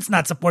course it's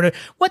not supported.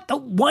 What, the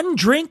one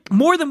drink,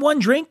 more than one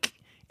drink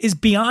is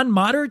beyond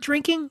moderate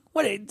drinking?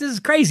 This is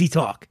crazy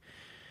talk.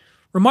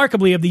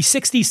 Remarkably, of the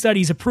 60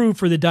 studies approved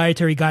for the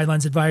Dietary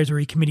Guidelines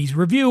Advisory Committee's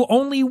review,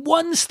 only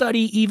one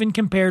study even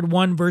compared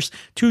 1 versus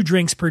 2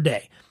 drinks per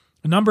day.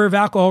 A number of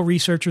alcohol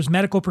researchers,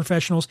 medical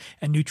professionals,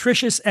 and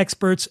nutritious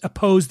experts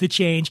oppose the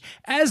change,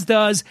 as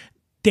does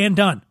Dan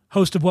Dunn,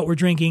 host of What We're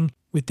Drinking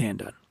with Dan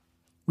Dunn.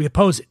 We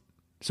oppose it.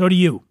 So do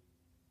you,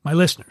 my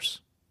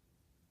listeners.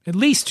 At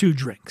least 2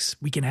 drinks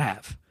we can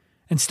have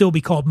and still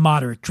be called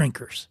moderate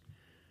drinkers.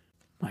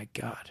 My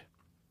God.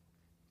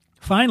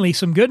 Finally,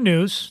 some good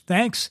news.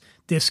 Thanks,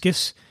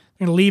 Discus.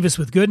 They're going to leave us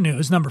with good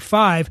news. Number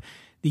 5,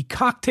 the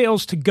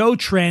cocktails to go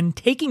trend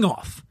taking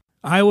off.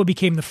 Iowa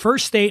became the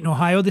first state, and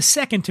Ohio the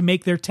second, to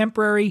make their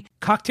temporary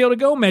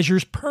cocktail-to-go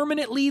measures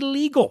permanently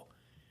legal.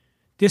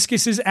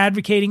 Discus is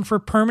advocating for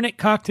permanent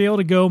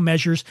cocktail-to-go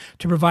measures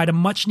to provide a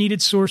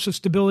much-needed source of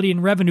stability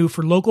and revenue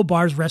for local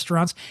bars,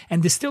 restaurants,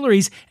 and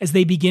distilleries as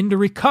they begin to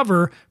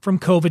recover from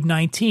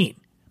COVID-19.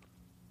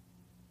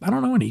 I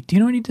don't know any. Do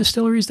you know any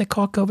distilleries that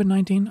caught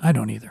COVID-19? I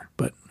don't either,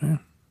 but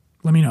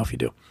let me know if you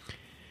do.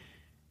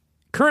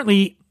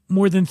 Currently,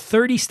 more than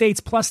 30 states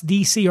plus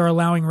D.C. are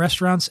allowing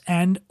restaurants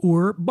and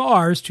or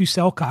bars to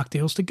sell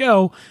cocktails to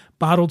go,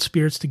 bottled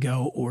spirits to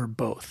go, or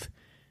both.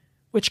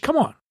 Which, come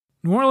on,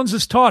 New Orleans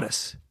has taught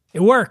us.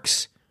 It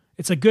works.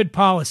 It's a good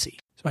policy.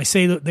 So I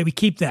say that we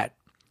keep that.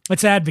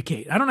 Let's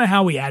advocate. I don't know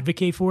how we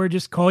advocate for it.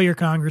 Just call your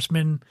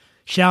congressman,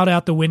 shout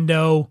out the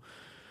window,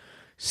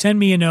 send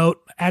me a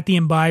note at The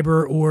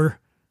Imbiber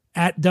or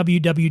at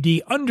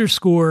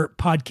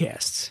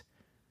WWD_podcasts.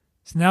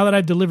 So now that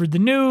I've delivered the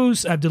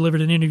news, I've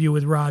delivered an interview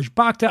with Raj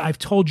Bhakta, I've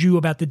told you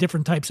about the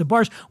different types of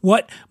bars.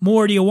 What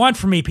more do you want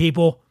from me,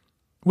 people?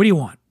 What do you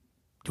want?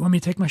 Do you want me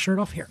to take my shirt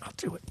off? Here, I'll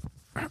do it.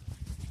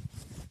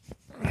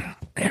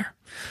 There.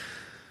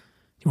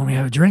 You want me to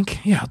have a drink?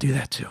 Yeah, I'll do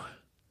that too.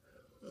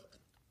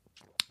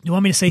 You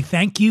want me to say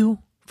thank you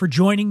for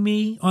joining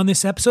me on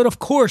this episode? Of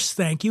course,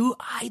 thank you.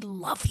 I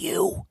love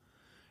you.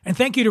 And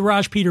thank you to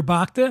Raj Peter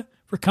Bhakta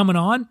for coming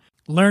on,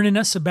 learning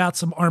us about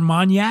some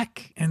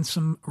Armagnac and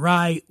some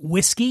rye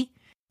whiskey.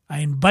 I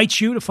invite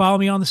you to follow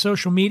me on the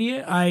social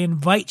media. I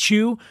invite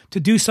you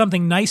to do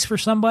something nice for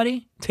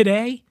somebody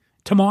today,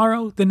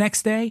 tomorrow, the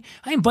next day.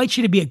 I invite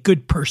you to be a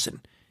good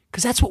person,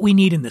 because that's what we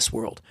need in this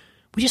world.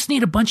 We just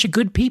need a bunch of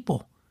good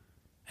people.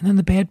 And then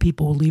the bad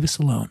people will leave us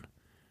alone.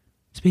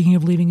 Speaking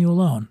of leaving you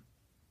alone,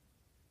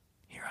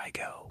 here I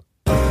go.